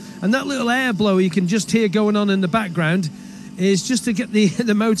should be. And that little air blower you can just hear going on in the background is just to get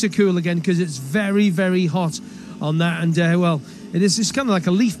the motor cool again, because it's very, very hot on that. And, well, it's kind of like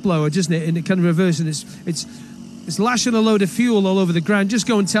a leaf blower, doesn't it? And it kind of reverse, and it's lashing a load of fuel all over the ground. Just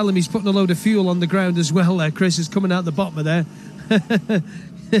go and tell him he's putting a load of fuel on the ground as well there. Chris is coming out the bottom of there.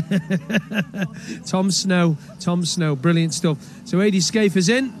 Tom Snow, brilliant stuff. So Adi Schaefer's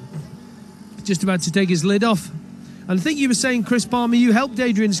in, just about to take his lid off. And I think you were saying, Chris Palmer, you helped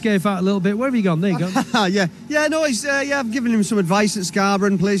Adrian Schaefer out a little bit. Where have you gone? There you go. I've given him some advice at Scarborough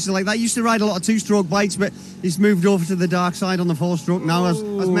and places like that. He used to ride a lot of two-stroke bikes, but he's moved over to the dark side on the four-stroke now, as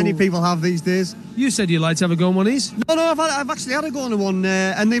many people have these days. You said you'd like to have a go on one of these? No, I've actually had a go on one,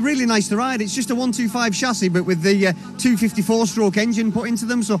 and they're really nice to ride. It's just a 125 chassis, but with the 254-stroke engine put into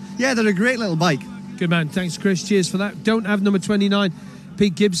them. So, yeah, they're a great little bike. Good man. Thanks, Chris. Cheers for that. Don't have number 29,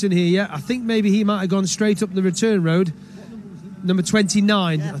 Pete Gibson, here yet. I think maybe he might have gone straight up the return road. Number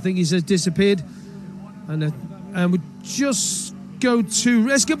 29, I think he's disappeared. And we just go to...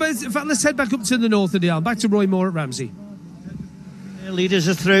 Let's head back up to the north of the island. Back to Roy Moore at Ramsey. Leaders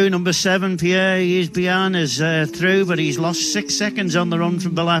are through. Number 7, Pierre Bian is through, but he's lost 6 seconds on the run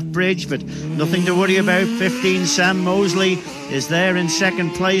from Ballaugh Bridge, but nothing to worry about. 15, Sam Mosley is there in second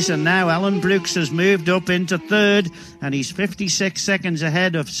place, and now Alan Brooks has moved up into third, and he's 56 seconds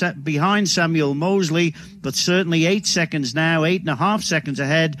behind Samuel Mosley, but certainly 8 seconds now, 8.5 seconds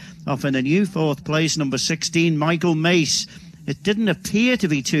ahead of in a new fourth place, number 16, Michael Mace. It didn't appear to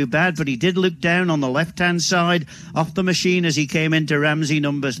be too bad, but he did look down on the left-hand side off the machine as he came into Ramsey,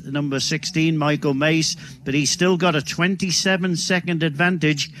 number 16, Michael Mace. But he's still got a 27-second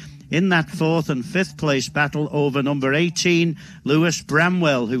advantage in that fourth and fifth place battle over number 18, Lewis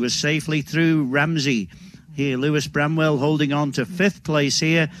Bramwell, who was safely through Ramsey. Here, Lewis Bramwell holding on to fifth place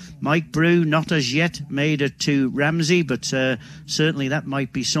here. Mike Brew not as yet made it to Ramsey, but certainly that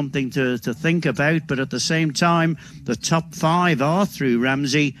might be something to think about. But at the same time, the top 5 are through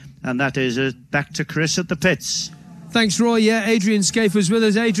Ramsey, and that is back to Chris at the pits. Thanks, Roy. Yeah, Adrian Schaefer's with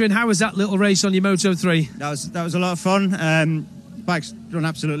us. Adrian, how was that little race on your Moto 3? That was a lot of fun. Bike's run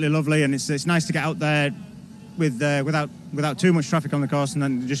absolutely lovely, and it's nice to get out there without too much traffic on the course, and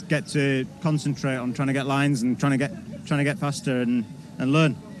then just get to concentrate on trying to get lines and trying to get faster and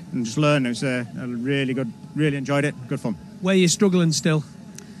learn. It was a really good, really enjoyed it. Good fun. Where are you struggling still?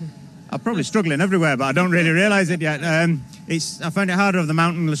 I'm probably struggling everywhere, but I don't really realise it yet. I found it harder of the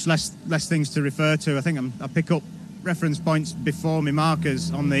mountain, less things to refer to. I think I pick up reference points before my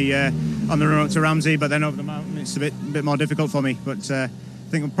markers on the run up to Ramsey, but then over the mountain it's a bit more difficult for me. But I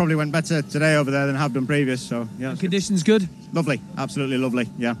think it probably went better today over there than I have done previous. So yeah, conditions good. Lovely, absolutely lovely.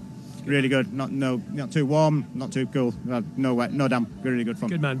 Yeah, really good. Not too warm, not too cool. No wet, no damp. Really good fun.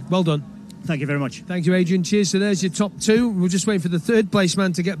 Good man. Well done. Thank you very much. Thank you, Adrian. Cheers. So there's your top 2. We're just waiting for the third place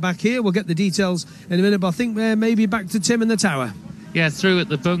man to get back here. We'll get the details in a minute, but I think maybe back to Tim in the tower. Yeah, through at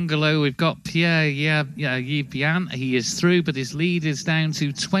the bungalow, we've got Pierre Yibian. He is through, but his lead is down to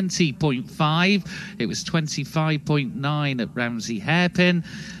 20.5. It was 25.9 at Ramsey Hairpin.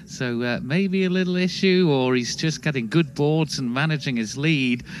 So maybe a little issue, or he's just getting good boards and managing his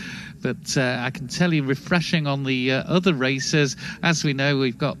lead. But I can tell you, refreshing on the other races, as we know,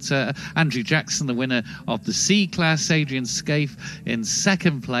 we've got Andrew Jackson, the winner of the C class, Adrian Scaife in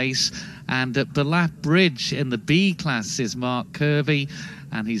second place, and at Ballaugh Bridge in the B class is Mark Kirby,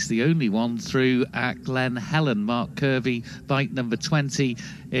 and he's the only one through at Glen Helen. Mark Kirby, bike number 20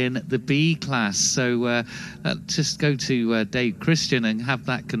 in the B class. So just go to Dave Christian and have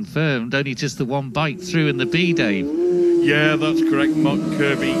that confirmed. Only just the one bike through in the B, Dave. Yeah, that's correct. Mark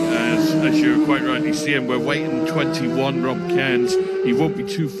Kirby, as you're quite rightly seeing, we're waiting 21, Rob Cairns. He won't be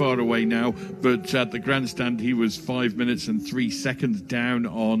too far away now, but at the grandstand he was 5 minutes and 3 seconds down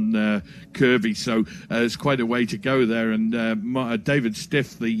on Kirby, so it's quite a way to go there. And David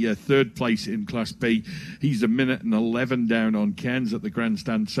Stiff, the third place in Class B, he's 1 minute and 11 down on Cairns at the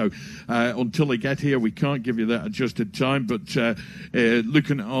grandstand. So until they get here, we can't give you that adjusted time, but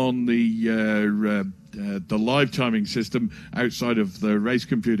looking on the the live timing system outside of the race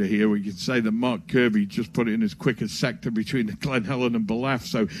computer here, we can say that Mark Kirby just put it in his quickest sector between Glen Helen and Belaf,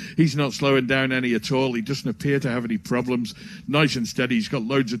 so he's not slowing down any at all. He doesn't appear to have any problems. Nice and steady. He's got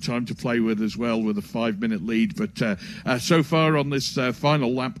loads of time to play with as well, with a 5-minute lead. But so far on this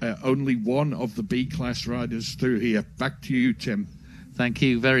final lap, only one of the B-class riders through here. Back to you, Tim. Thank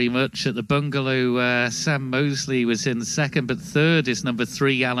you very much. At the bungalow, Sam Mosley was in second, but third is number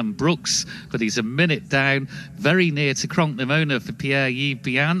 3, Alan Brooks, but he's a minute down, very near to Cronk Nimona for Pierre-Yves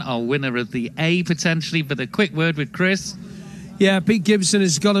Bihan, our winner of the A potentially. But a quick word with Chris. Yeah, Pete Gibson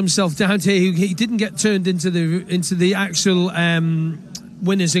has got himself down to, he didn't get turned into the actual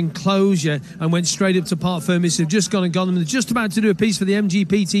winners enclosure and went straight up to Parc Fermé. So just gone and gone. They're just about to do a piece for the MGP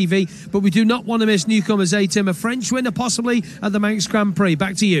TV, but we do not want to miss Newcomers A, Tim, a French winner possibly at the Manx Grand Prix.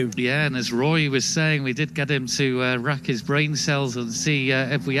 Back to you. Yeah, and as Roy was saying, we did get him to rack his brain cells and see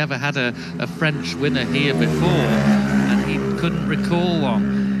if we ever had a French winner here before, and he couldn't recall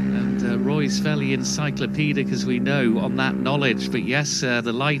one. Roy's fairly encyclopedic, as we know, on that knowledge. But yes,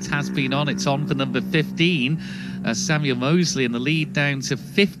 the light has been on. It's on for number 15. Samuel Mosley in the lead, down to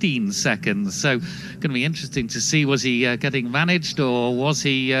 15 seconds. So going to be interesting to see, was he getting managed, or was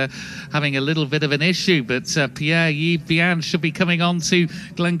he having a little bit of an issue? But Pierre-Yves Bihan should be coming on to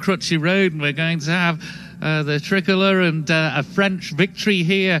Glencrutchy Road, and we're going to have the tricolour and a French victory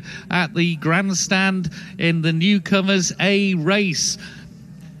here at the grandstand in the Newcomers A race.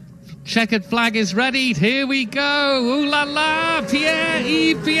 Checkered flag is ready. Here we go. Ooh la la!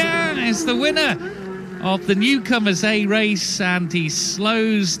 Pierre-Yves Bihan is the winner of the Newcomers A race, and he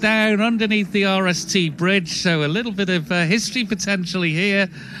slows down underneath the RST bridge. So a little bit of history potentially here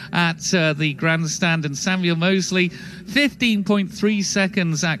at the grandstand. And Samuel Mosley, 15.3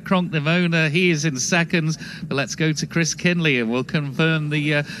 seconds at Cronk Nimona. He is in seconds. But let's go to Chris Kinley and we'll confirm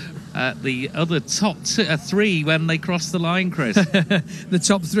the other top 3 when they cross the line, Chris. The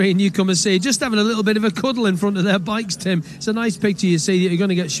top 3 Newcomers A, just having a little bit of a cuddle in front of their bikes, Tim. It's a nice picture you see that you're going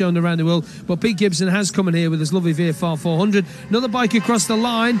to get shown around the world. But Pete Gibson has come in here with his lovely VFR 400. Another bike across the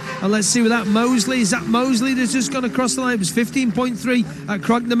line, and let's see with that Mosley. Is that Mosley that's just gone across the line? It was 15.3 at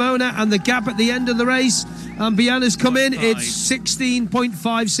Cronk Nimona, and the gap at the end of the race. And Bihan has come in. It's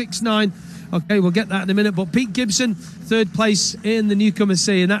 16.569. Okay, we'll get that in a minute. But Pete Gibson, third place in the Newcomers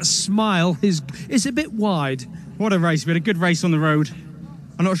C, and that smile is a bit wide. What a race. We had a good race on the road.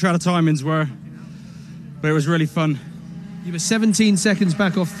 I'm not sure how the timings were, but it was really fun. You were 17 seconds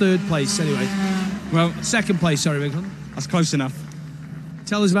back off third place anyway. Well, second place, sorry, Wigan. That's close enough.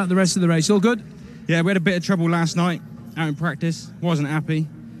 Tell us about the rest of the race. All good? Yeah, we had a bit of trouble last night out in practice. Wasn't happy.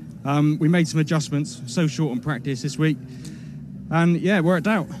 We made some adjustments. So short on practice this week. And yeah, it worked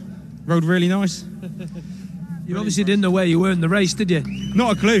out. Rode really nice. You obviously didn't know where you were in the race, did you?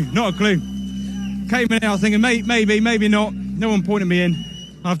 Not a clue. Came in out thinking, maybe not. No one pointed me in.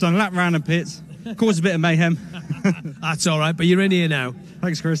 I've done a lap round the pits. Caused a bit of mayhem. That's all right, but you're in here now.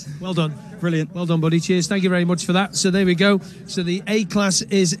 Thanks, Chris. Well done. Brilliant. Well done, buddy. Cheers. Thank you very much for that. So there we go. So the A class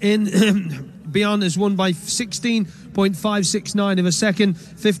is in. Bihan has won by 16.569 of a second.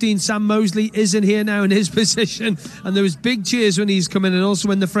 15, Sam Mosley is in here now in his position. And there was big cheers when he's come in, and also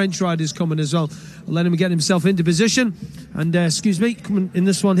when the French rider's coming as well. I'll let him get himself into position. And, excuse me, come in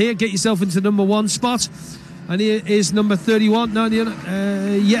this one here. Get yourself into number 1 spot. And here is number 31. No, no,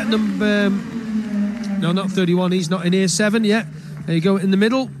 not 31. He's not in here. 7, yeah. There you go, in the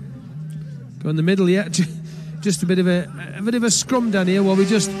middle. Go in the middle, yeah. Just a bit of a scrum down here while we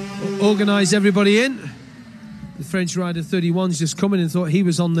just organise everybody in. The French rider 31's just coming and thought he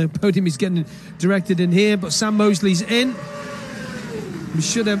was on the podium. He's getting directed in here, but Sam Mosley's in. We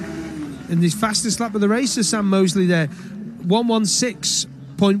should have, in the fastest lap of the race, is Sam Mosley there.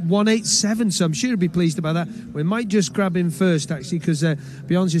 116.187, so I'm sure he'll be pleased about that. We might just grab him first, actually, because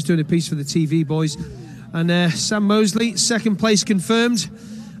Bihan's just doing a piece for the TV boys. And Sam Mosley, second place confirmed.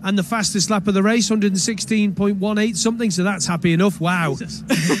 And the fastest lap of the race, 116.18 something, so that's happy enough. Wow.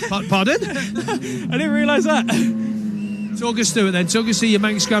 Pardon? I didn't realise that. Talk us through it then. Talk us through your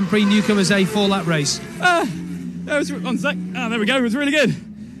Manx Grand Prix Newcomers A 4-lap race. That was, one sec. There we go. It was really good.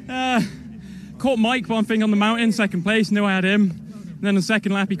 Caught Mike one thing on the mountain, second place. Knew I had him. And then on the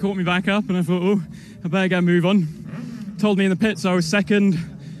second lap, he caught me back up, and I thought, I better get a move on. Told me in the pits I was second,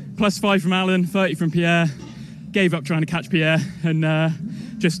 +5 from Alan, 30 from Pierre. Gave up trying to catch Pierre, and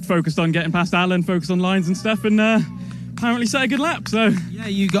just focused on getting past Alan, focused on lines and stuff, and apparently set a good lap. So yeah,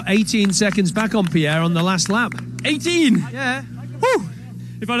 you got 18 seconds back on Pierre on the last lap. 18? Yeah. Woo!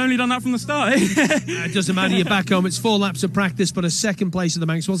 If I'd only done that from the start, eh? It doesn't matter, you're back home. It's 4 laps of practice, but a second place at the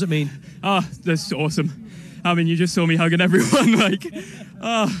Manx. What does it mean? That's awesome. I mean, you just saw me hugging everyone.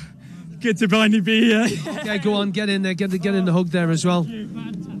 Good to finally be here. Okay, go on, get in there, get in the hug there as well.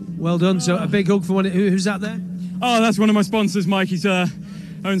 Well done. So a big hug for one. Who's that there? Oh, that's one of my sponsors, Mike. He's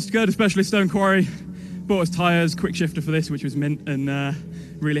owns Girder Specialist Stone Quarry. Bought us tyres, quick shifter for this, which was mint, and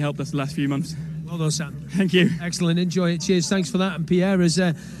really helped us the last few months. Well done, Sam. Thank you. Excellent. Enjoy it. Cheers. Thanks for that. And Pierre is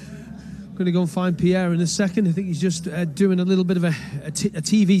going to go and find Pierre in a second. I think he's just doing a little bit of a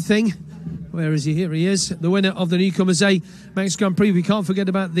TV thing. Where is he? Here he is. The winner of the Newcomers A Manx Grand Prix. We can't forget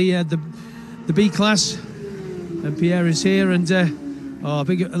about the B class. And Pierre is here, and a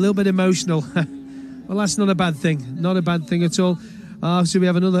little bit emotional. Well, that's not a bad thing. Not a bad thing at all. So we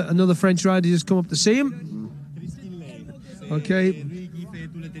have another French rider just come up to see him. Okay.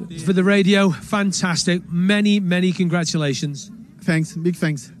 For the radio, fantastic. Many congratulations. Thanks, big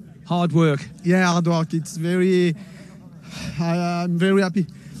thanks. Hard work. Yeah, hard work. It's very. I'm very happy.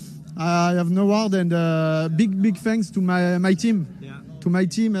 I have no word, and big thanks to my team, to my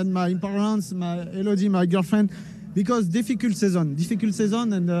team and my parents, my Elodie, my girlfriend, because difficult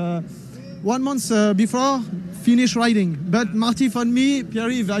season, and 1 month before finish riding. But Marty phoned me,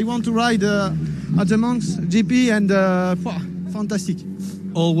 Pierre-Yves, I want to ride at the Manx GP, and fantastic.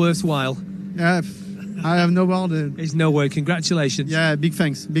 All worthwhile. Yeah, I have no word. There's no word. Congratulations. Yeah, big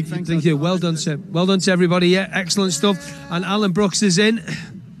thanks. Thank you. Well done, sir. Well done to everybody. Yeah, excellent stuff. And Alan Brooks is in.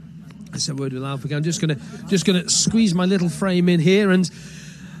 That's a word with Alpha. I'm just gonna squeeze my little frame in here and,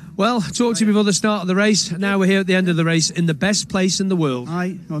 well, talk to you before the start of the race. Now we're here at the end of the race in the best place in the world.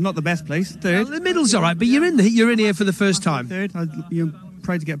 Well, not the best place, third. Well, the middle's all right, but you're in here for the first time. Third. You're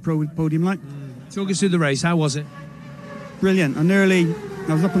proud to get podium like. Talk us through the race. How was it? Brilliant. I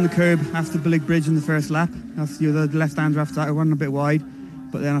was up on the curb after Billig Bridge in the first lap. After the left-hander after that, I ran a bit wide,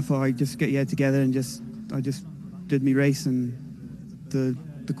 but then I thought I'd just get your head together and I just did my race, and the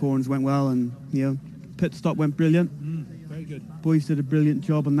corners went well, and pit stop went brilliant. Very good. Boys did a brilliant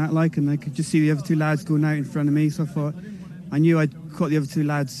job on that, and I could just see the other two lads going out in front of me, so I thought I knew I'd caught the other two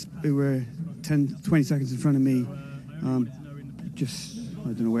lads who were 10-20 seconds in front of me. I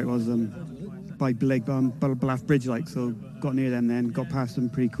don't know where it was, by Billig, Balaff Bridge, so got near them then, got past them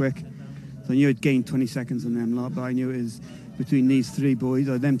pretty quick. So I knew I'd gained 20 seconds on them lot, but I knew it was between these three boys,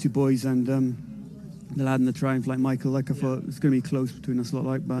 or them two boys, and the lad in the Triumph, like Michael. I thought it was going to be close between us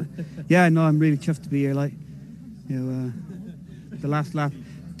lot, but yeah, no, I'm really chuffed to be here. The last lap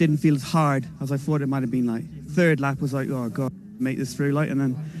didn't feel as hard as I thought it might have been. Third lap was oh god, make this through, and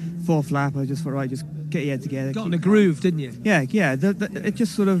then fourth lap I just thought, right, just get your head together. Got in a groove, didn't you? Yeah. It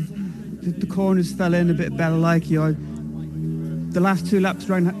just sort of the corners fell in a bit better. The last two laps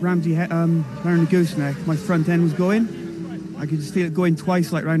around Ramsey, around the gooseneck, my front end was going. I could just feel it going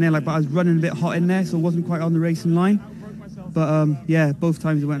twice, around there, but I was running a bit hot in there, so I wasn't quite on the racing line. But both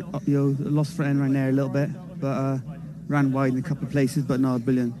times I went, lost front end around there a little bit, but ran wide in a couple of places. But no,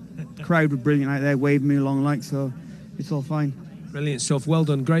 brilliant. The crowd were brilliant out there, waving me along, so it's all fine. Brilliant stuff. Well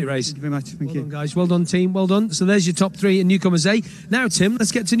done. Great race. Thank you very much. Thank you. Well done, guys. Well done, team. Well done. So there's your top three in Newcomers A. Now, Tim,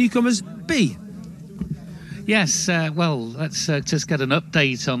 let's get to Newcomers B. Yes, let's just get an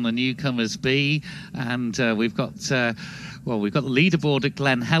update on the Newcomers B, and we've got the leaderboard at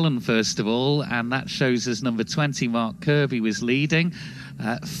Glen Helen first of all, and that shows us number 20 Mark Kirby was leading,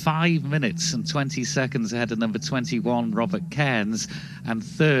 5 minutes and 20 seconds ahead of number 21 Robert Cairns, and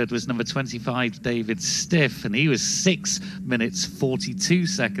third was number 25 David Stiff, and he was 6 minutes 42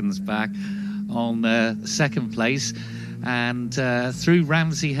 seconds back on second place. And through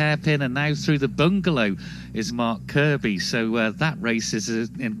Ramsey Hairpin and now through the Bungalow is Mark Kirby. So that race is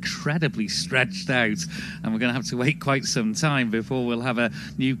incredibly stretched out, and we're going to have to wait quite some time before we'll have a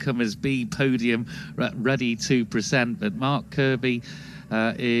Newcomers B podium ready to present. But Mark Kirby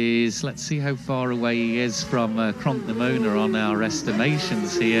is, let's see how far away he is from Cronknamona on our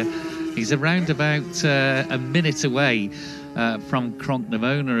estimations here. He's around about a minute away from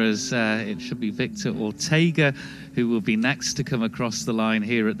Cronknamona, as it should be Victor Ortega who will be next to come across the line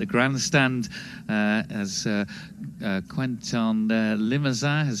here at the grandstand, as Quentin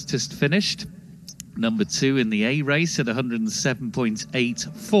Limousin has just finished number 2 in the A race at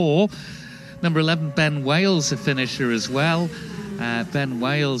 107.84. Number 11 Ben Wales, a finisher as well. Ben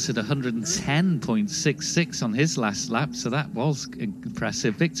Wales at 110.66 on his last lap, so that was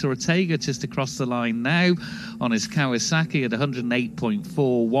impressive. Victor Ortega just across the line now on his Kawasaki at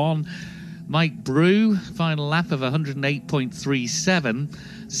 108.41. Mike Brew, final lap of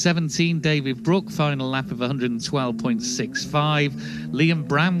 108.37. 17, David Brook, final lap of 112.65. Liam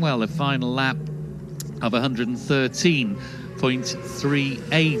Bramwell, a final lap of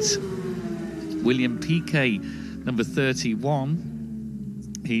 113.38. William Piquet, number 31,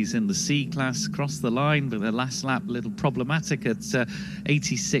 He's in the C class across the line, but the last lap a little problematic at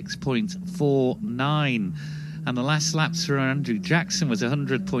 86.49. And the last laps for Andrew Jackson was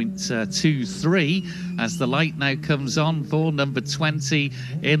 100.23 as the light now comes on for number 20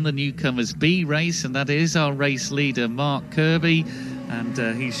 in the Newcomers B race, and that is our race leader, Mark Kirby. And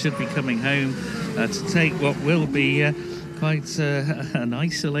he should be coming home to take what will be quite an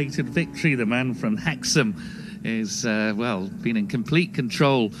isolated victory. The man from Hexham is, been in complete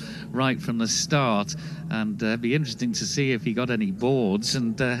control right from the start, and it'd be interesting to see if he got any boards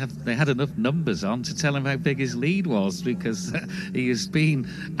and have they had enough numbers on to tell him how big his lead was, because he has been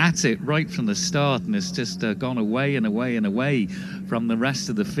at it right from the start and has just gone away and away and away from the rest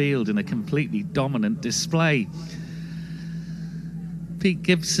of the field in a completely dominant display. Pete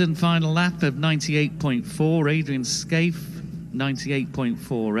Gibson, final lap of 98.4, Adrian Scaife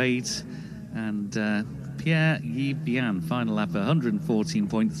 98.48, and Pierre-Yves Bihan, final lap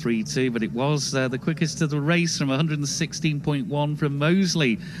 114.32, but it was the quickest of the race from 116.1 from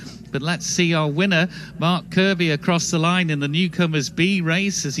Moseley. But let's see our winner, Mark Kirby, across the line in the Newcomers B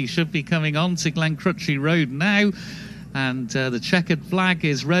race, as he should be coming on to Glencrutchy Road now. And the checkered flag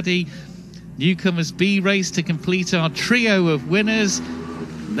is ready. Newcomers B race to complete our trio of winners.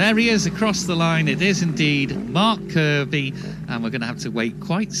 There he is across the line. It is indeed Mark Kirby, and we're going to have to wait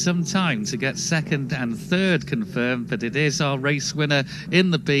quite some time to get second and third confirmed, but it is our race winner in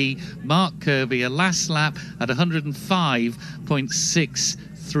the B, Mark Kirby, a last lap at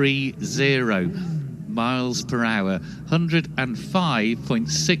 105.630 miles per hour.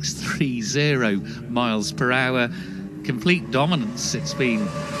 105.630 miles per hour. Complete dominance it's been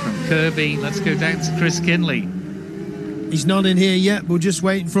from Kirby. Let's go down to Chris Kinley. He's not in here yet. We're just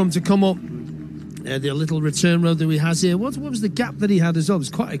waiting for him to come up. The little return road that he has here. What was the gap that he had as well? It was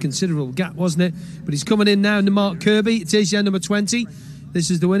quite a considerable gap, wasn't it? But he's coming in now, to Mark Kirby. It is number 20. This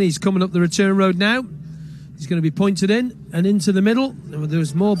is the winner. He's coming up the return road now. He's going to be pointed in and into the middle.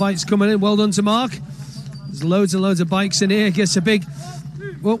 There's more bikes coming in. Well done to Mark. There's loads and loads of bikes in here. Gets a big...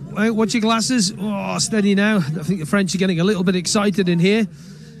 Well, watch your glasses. Oh, steady now. I think the French are getting a little bit excited in here.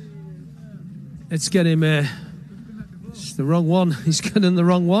 Let's get him... It's the wrong one. He's getting the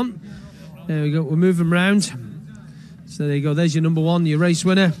wrong one. There we go. We'll move him round. So there you go. There's your number one, your race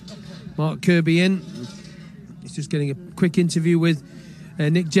winner, Mark Kirby in. He's just getting a quick interview with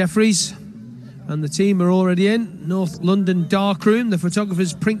Nick Jeffries. And the team are already in. North London Darkroom, the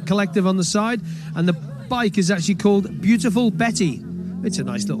photographer's print collective on the side. And the bike is actually called Beautiful Betty. It's a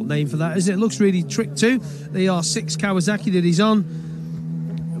nice little name for that, isn't it? It looks really trick too. The R6 Kawasaki that he's on.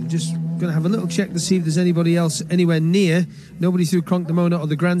 I'm just going to have a little check to see if there's anybody else anywhere near. Nobody through Cronkdamona or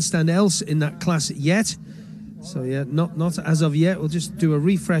the grandstand else in that class yet. So yeah, not as of yet. We'll just do a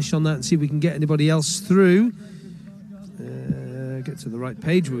refresh on that and see if we can get anybody else through. Get to the right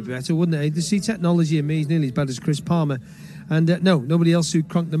page would be better, wouldn't it? To see technology and me is nearly as bad as Chris Palmer. And no, nobody else through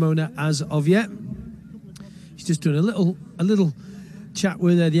Cronkdamona as of yet. He's just doing a little chat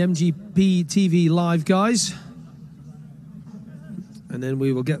with the MGP TV live guys. And then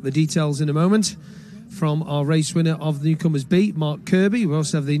we will get the details in a moment from our race winner of the Newcomers B, Mark Kirby. We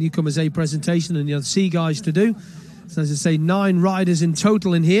also have the Newcomers A presentation and the other C guys to do. So as I say, 9 riders in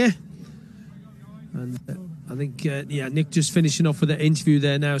total in here. And I think, Nick just finishing off with the interview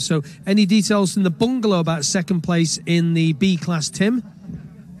there now. So any details from the bungalow about second place in the B class, Tim?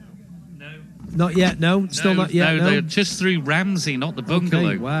 No. Not yet, no? Still not yet, no? They're just through Ramsey, not the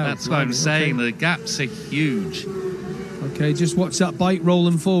bungalow. Okay, wow. That's what I'm saying. The gaps are huge. Okay, just watch that bike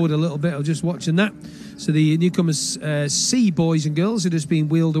rolling forward a little bit. I'm just watching that. So the Newcomers C boys and girls are just being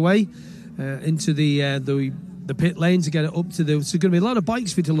wheeled away into the pit lane to get it up to the... So there's going to be a lot of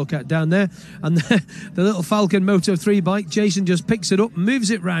bikes for you to look at down there. And the little Falcon Moto 3 bike, Jason just picks it up and moves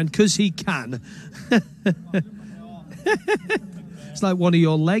it round because he can. It's like one of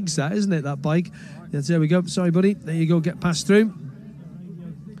your legs, that, isn't it, that bike? Yes, there we go. Sorry, buddy. There you go. Get passed through.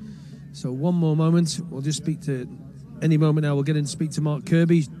 So one more moment. We'll just speak to... Any moment now, we'll get in to speak to Mark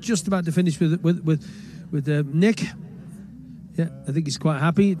Kirby. He's just about to finish with Nick. Yeah, I think he's quite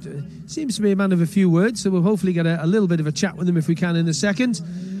happy. Seems to be a man of a few words, so we'll hopefully get a little bit of a chat with him if we can in a second,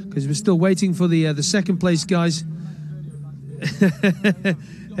 because we're still waiting for the second place guys.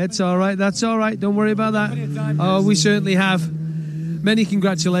 That's all right. That's all right. Don't worry about that. Oh, we certainly have. Many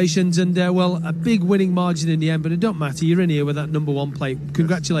congratulations, and a big winning margin in the end, but it don't matter. You're in here with that number one plate.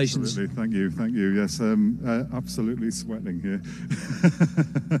 Congratulations. Yes, thank you. Yes, absolutely sweating here.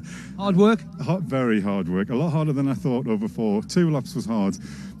 Hard work? Very hard work. A lot harder than I thought over 4. 2 laps was hard,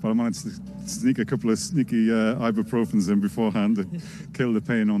 but I managed to sneak a couple of sneaky ibuprofens in beforehand and kill the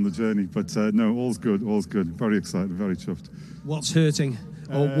pain on the journey. But no, all's good. Very excited, very chuffed. What's hurting?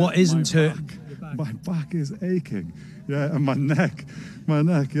 Or what isn't hurting? My back is aching. Yeah, and my neck.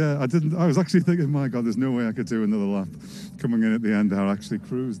 Yeah, I was actually thinking, my God, there's no way I could do another lap. Coming in at the end, I actually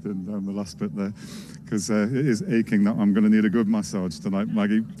cruised in down the last bit there, because it is aching. That I'm going to need a good massage tonight,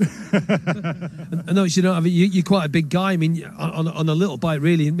 Maggie. I notice you don't have you're quite a big guy. I mean, on a little bike,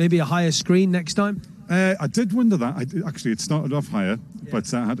 really. Maybe a higher screen next time. I did wonder that. Actually, it started off higher,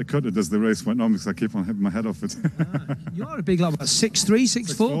 but I had to cut it as the race went on because I keep on hitting my head off it. You are a big lad. 6'3",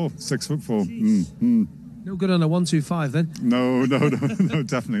 6'4"? 6'4". No good on a 125 then. No,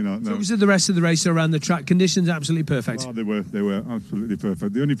 definitely not. No. So was the rest of the race around the track? Conditions absolutely perfect. Oh, they were absolutely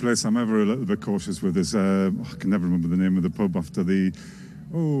perfect. The only place I'm ever a little bit cautious with is I can never remember the name of the pub after the.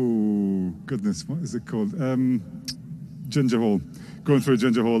 Oh goodness, what is it called? Ginger Hall. Going through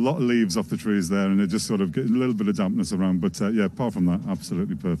Ginger Hall, a lot of leaves off the trees there, and it just sort of getting a little bit of dampness around. But yeah, apart from that,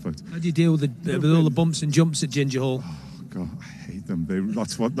 absolutely perfect. How do you deal with all the bumps and jumps at Ginger Hall? Oh, God, I hate them.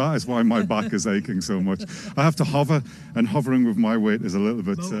 That is why my back is aching so much. I have to hover, and hovering with my weight is a little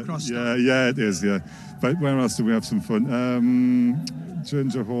bit. Yeah, it is. Yeah, but where else do we have some fun?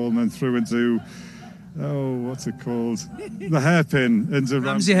 Ginger Hall, and then through into. Oh, what's it called? The hairpin into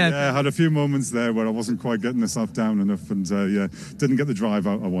Ramsey hairpin. Yeah, I had a few moments there where I wasn't quite getting myself down enough, and didn't get the drive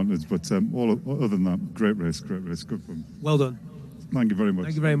out I wanted. But other than that, great race, good fun. Well done. Thank you very much.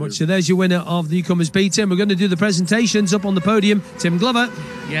 Thank you very much. So there's your winner of the Newcomers B, Tim. We're going to do the presentations up on the podium. Tim Glover.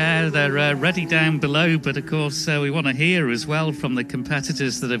 Yeah, they're ready down below, but of course we want to hear as well from the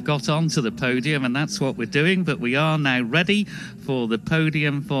competitors that have got onto the podium, and that's what we're doing. But we are now ready for the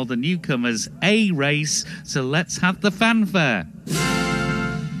podium for the Newcomers A race, so let's have the fanfare.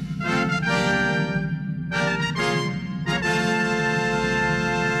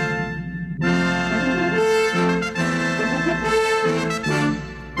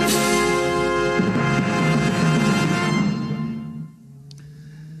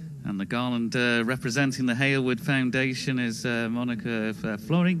 Garland representing the Halewood Foundation is Monica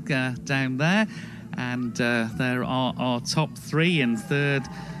Floring down there, and there are our top three. In third,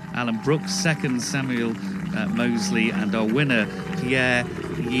 Alan Brooks; second, Samuel Mosley; and our winner,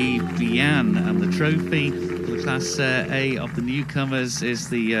 Pierre-Yves Bihan. And the trophy for the Class A of the Newcomers is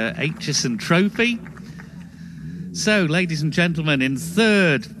the Aitchison Trophy. So, ladies and gentlemen, in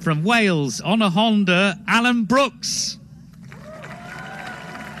third from Wales on a Honda, Alan Brooks.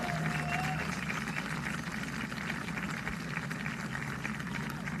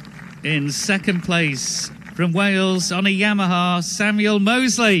 In second place, from Wales on a Yamaha, Samuel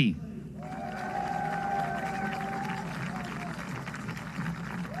Mosley.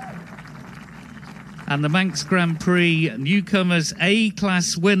 And the Manx Grand Prix Newcomers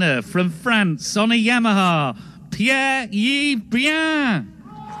A-Class winner from France on a Yamaha, Pierre-Yves Bihan.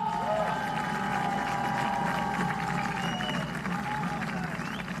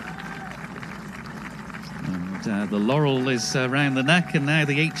 The laurel is around the neck, and now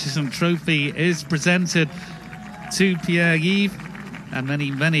the Aitchison Trophy is presented to Pierre-Yves. And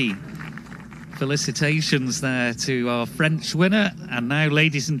many felicitations there to our French winner. And now,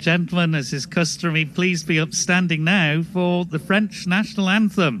 ladies and gentlemen, as is customary, please be upstanding now for the French national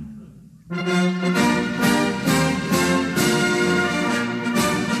anthem.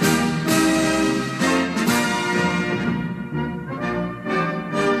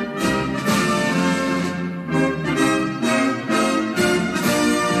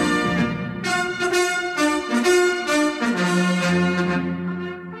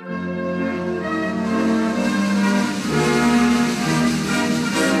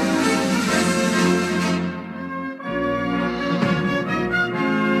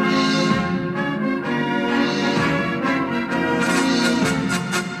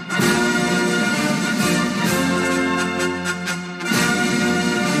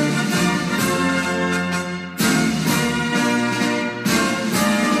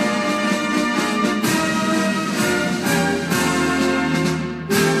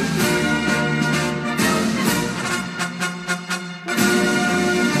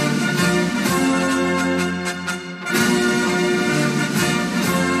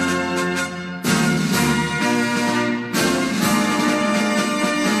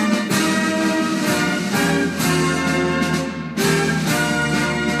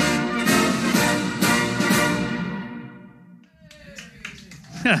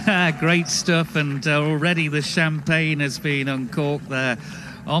 Great stuff, and already the champagne has been uncorked there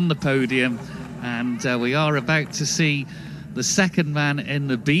on the podium, and we are about to see the second man in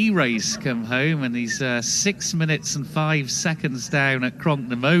the B race come home, and he's 6 minutes and 5 seconds down at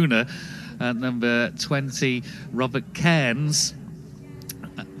Cronknamona at number 20, Robert Cairns.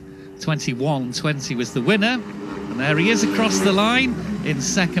 21.20 was the winner. And there he is across the line in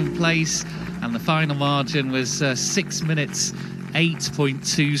second place, and the final margin was 6 minutes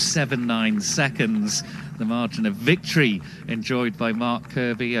 8.279 seconds. The margin of victory enjoyed by Mark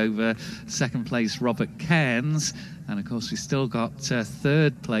Kirby over second place Robert Cairns. And of course, we still got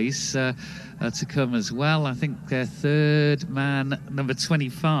third place to come as well. I think third man, number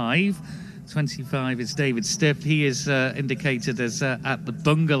 25. 25 is David Stiff. He is indicated as at the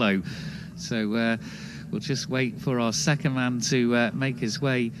bungalow. So we'll just wait for our second man to make his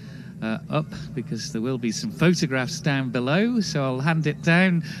way up, because there will be some photographs down below. So I'll hand it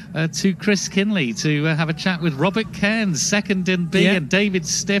down to Chris Kinley to have a chat with Robert Cairns, second in B, and David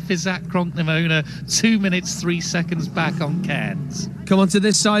Stiff is at Cronknamona, 2 minutes 3 seconds back on Cairns. Come on to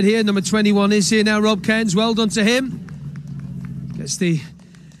this side here. Number 21 is here now, Rob Cairns. Well done to him. Gets the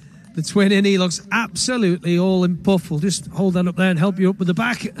twin in. He looks absolutely all in puff. We'll just hold that up there and help you up with the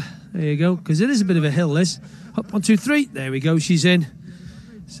back. There you go, because it is a bit of a hill, this. Up, 1, 2, 3. There we go, she's in.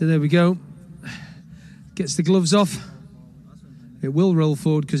 So there we go. Gets the gloves off. It will roll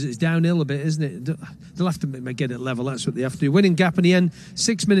forward because it's downhill a bit, isn't it? They'll have to get it level. That's what they have to do. Winning gap in the end,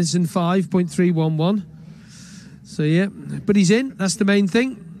 6 minutes and 5.311. So yeah, but he's in. That's the main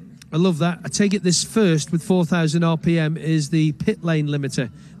thing. I love that. I take it this first with 4,000 RPM is the pit lane limiter.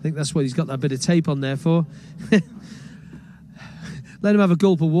 I think that's what he's got that bit of tape on there for. Let him have a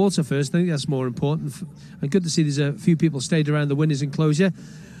gulp of water first. I think that's more important. And good to see there's a few people stayed around the winners' enclosure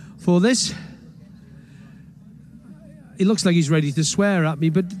for this. He looks like he's ready to swear at me,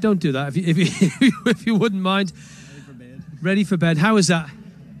 but don't do that if you wouldn't mind. Ready for bed. Ready for bed. How is that?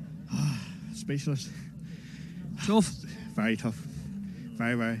 Speechless. Tough? Very tough.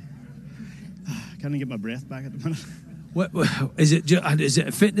 Very, very. Can't even get my breath back at the minute. What, is it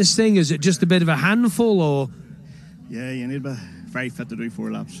a fitness thing? Is it just a bit of a handful, or? Yeah, you need to be very fit to do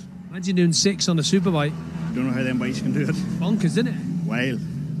 4 laps. Imagine doing 6 on a superbike. Don't know how them bikes can do it. Bonkers, isn't it? Well,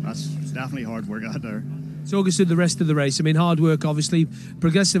 that's definitely hard work out there. Talk us through the rest of the race. I mean, hard work, obviously,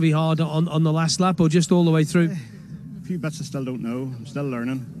 progressively hard on the last lap, or just all the way through? A few bits I still don't know. I'm still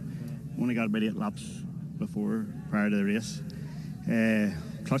learning. Only got about 8 laps prior to the race.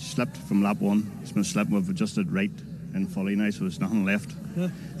 Clutch slipped from lap 1. It's been slipping. We've adjusted right and fully now, so there's nothing left. Yeah.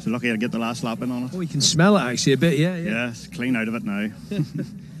 So lucky I get the last lap in on it. Oh, you can smell it actually a bit, yeah. Yeah, it's clean out of it now.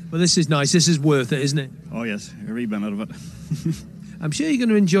 Well, this is nice. This is worth it, isn't it? Oh, yes. Every bit out of it. I'm sure you're going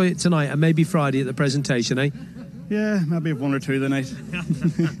to enjoy it tonight and maybe Friday at the presentation, eh? Yeah, maybe 1 or 2 the night.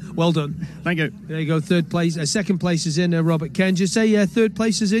 Well done. Thank you. There you go. Third place. Second place is in Robert Ken. Did you say third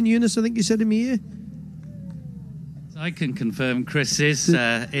place is in, Eunice? I think you said in my ear. I can confirm Chris is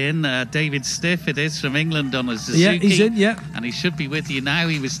in. David Stiff, it is, from England on a Suzuki. Yeah, he's in, yeah. And he should be with you now.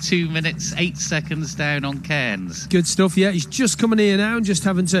 He was 2 minutes 8 seconds down on Cairns. Good stuff, yeah. He's just coming here now and just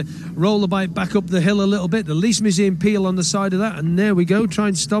having to roll the bike back up the hill a little bit. The Lease Museum peel on the side of that. And there we go. Try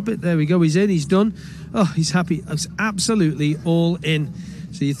and stop it. There we go. He's in. He's done. Oh, he's happy. It's absolutely all in.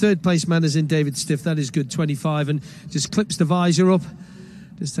 So your third place man is in, David Stiff. That is good, 25. And just clips the visor up.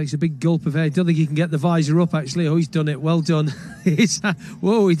 Just takes a big gulp of air. I don't think he can get the visor up, actually. Oh, he's done it. Well done.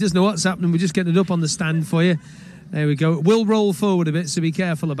 Whoa, he doesn't know what's happening. We're just getting it up on the stand for you. There we go. It will roll forward a bit, so be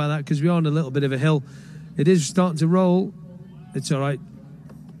careful about that, because we're on a little bit of a hill. It is starting to roll. It's all right.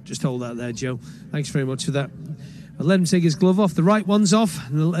 Just hold that there, Joe. Thanks very much for that. I'll let him take his glove off. The right one's off.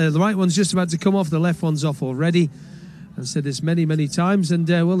 The right one's just about to come off. The left one's off already. I've said this many, many times. And,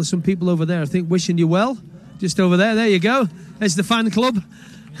 well, there's some people over there, I think, wishing you well. Just over there. There you go. There's the fan club.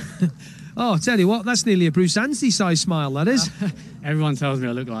 Oh, tell you what, that's nearly a Bruce Anstey-sized smile, that is. Everyone tells me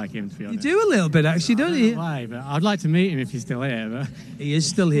I look like him, to be honest. You do a little bit, actually, don't you? Why? But I'd like to meet him if he's still here. But he is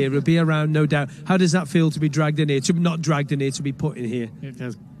still here. He'll be around, no doubt. How does that feel to be dragged in here? To not dragged in here, to be put in here? It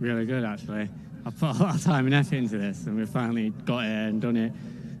feels really good, actually. I've put a lot of time and effort into this, and we've finally got here and done it.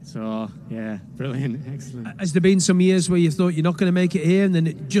 So, yeah, brilliant, excellent. Has there been some years where you thought you're not going to make it here, and then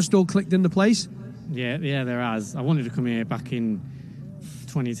it just all clicked into place? Yeah, there has. I wanted to come here back in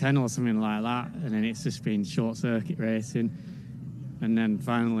 2010 or something like that, and then it's just been short circuit racing, and then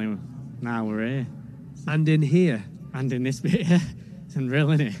finally now we're here, and in here and in this bit here. It's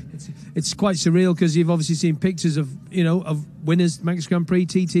unreal, isn't it? It's quite surreal, because you've obviously seen pictures of of winners, Manx Grand Prix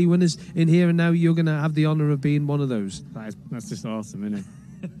TT winners in here, and now you're going to have the honour of being one of those. That's just awesome, isn't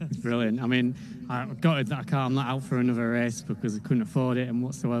it? It's brilliant. I mean, I got that car. I'm not out for another race because I couldn't afford it and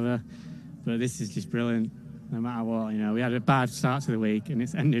whatsoever, but this is just brilliant. No matter what, we had a bad start to the week and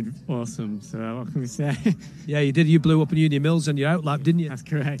it's ended awesome. So what can we say? Yeah, you did. You blew up in Union Mills on your outlap, didn't you? That's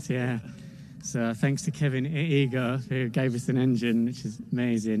correct, yeah. So thanks to Kevin Eager, who gave us an engine, which is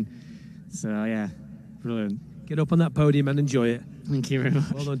amazing. So yeah, brilliant. Get up on that podium and enjoy it. Thank you very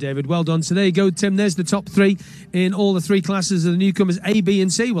much. Well done, David. Well done. So there you go, Tim. There's the top three in all the three classes of the newcomers, A, B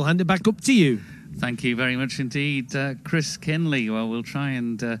and C. We'll hand it back up to you. Thank you very much indeed, Chris Kinley. Well, we'll try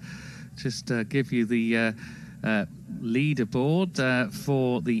and just give you the leaderboard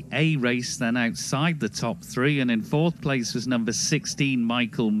for the A race then outside the top three. And in fourth place was number 16,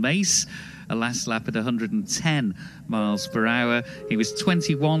 Michael Mace. A last lap at 110 miles per hour. He was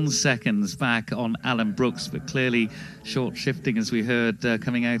 21 seconds back on Alan Brooks, but clearly short shifting, as we heard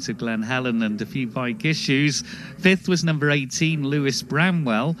coming out of Glen Helen, and a few bike issues. Fifth was number 18, Lewis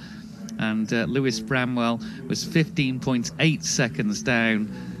Bramwell, and Lewis Bramwell was 15.8 seconds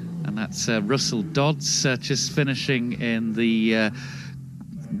down, and that's Russell Dodds just finishing in the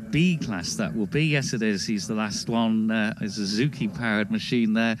B class. That will be, yes it is, he's the last one. A Suzuki powered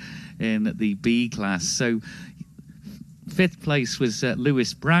machine there in the B class. So fifth place was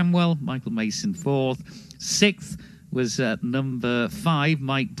Lewis Bramwell, Michael Mason fourth. Sixth was number 5,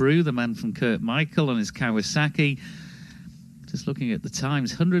 Mike Brew, the man from Kurt Michael on his Kawasaki. Just looking at the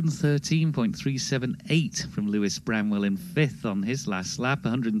times, 113.378 from Lewis Bramwell in fifth on his last lap,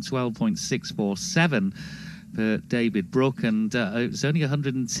 112.647 for David Brook, and it was only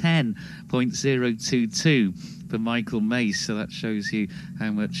 110.022 for Michael Mace, so that shows you how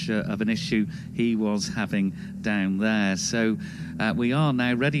much of an issue he was having down there. So we are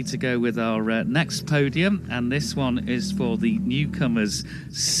now ready to go with our next podium, and this one is for the Newcomers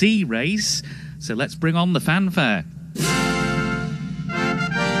C race. So let's bring on the fanfare.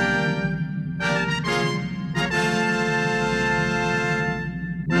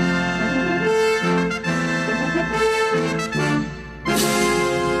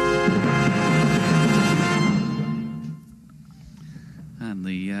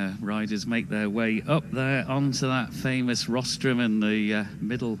 Riders make their way up there onto that famous rostrum in the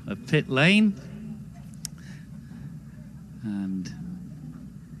middle of pit lane, and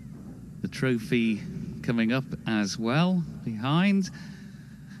the trophy coming up as well behind.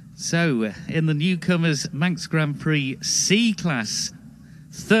 So in the Newcomers Manx Grand Prix C class,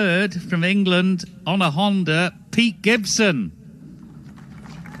 third from England on a Honda, Pete Gibson.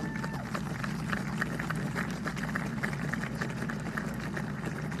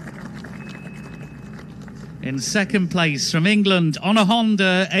 In second place from England on a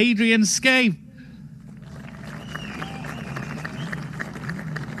Honda, Adrian Scape.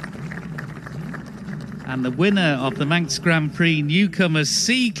 And the winner of the Manx Grand Prix Newcomers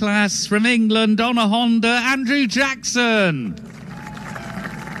C class from England on a Honda, Andrew Jackson.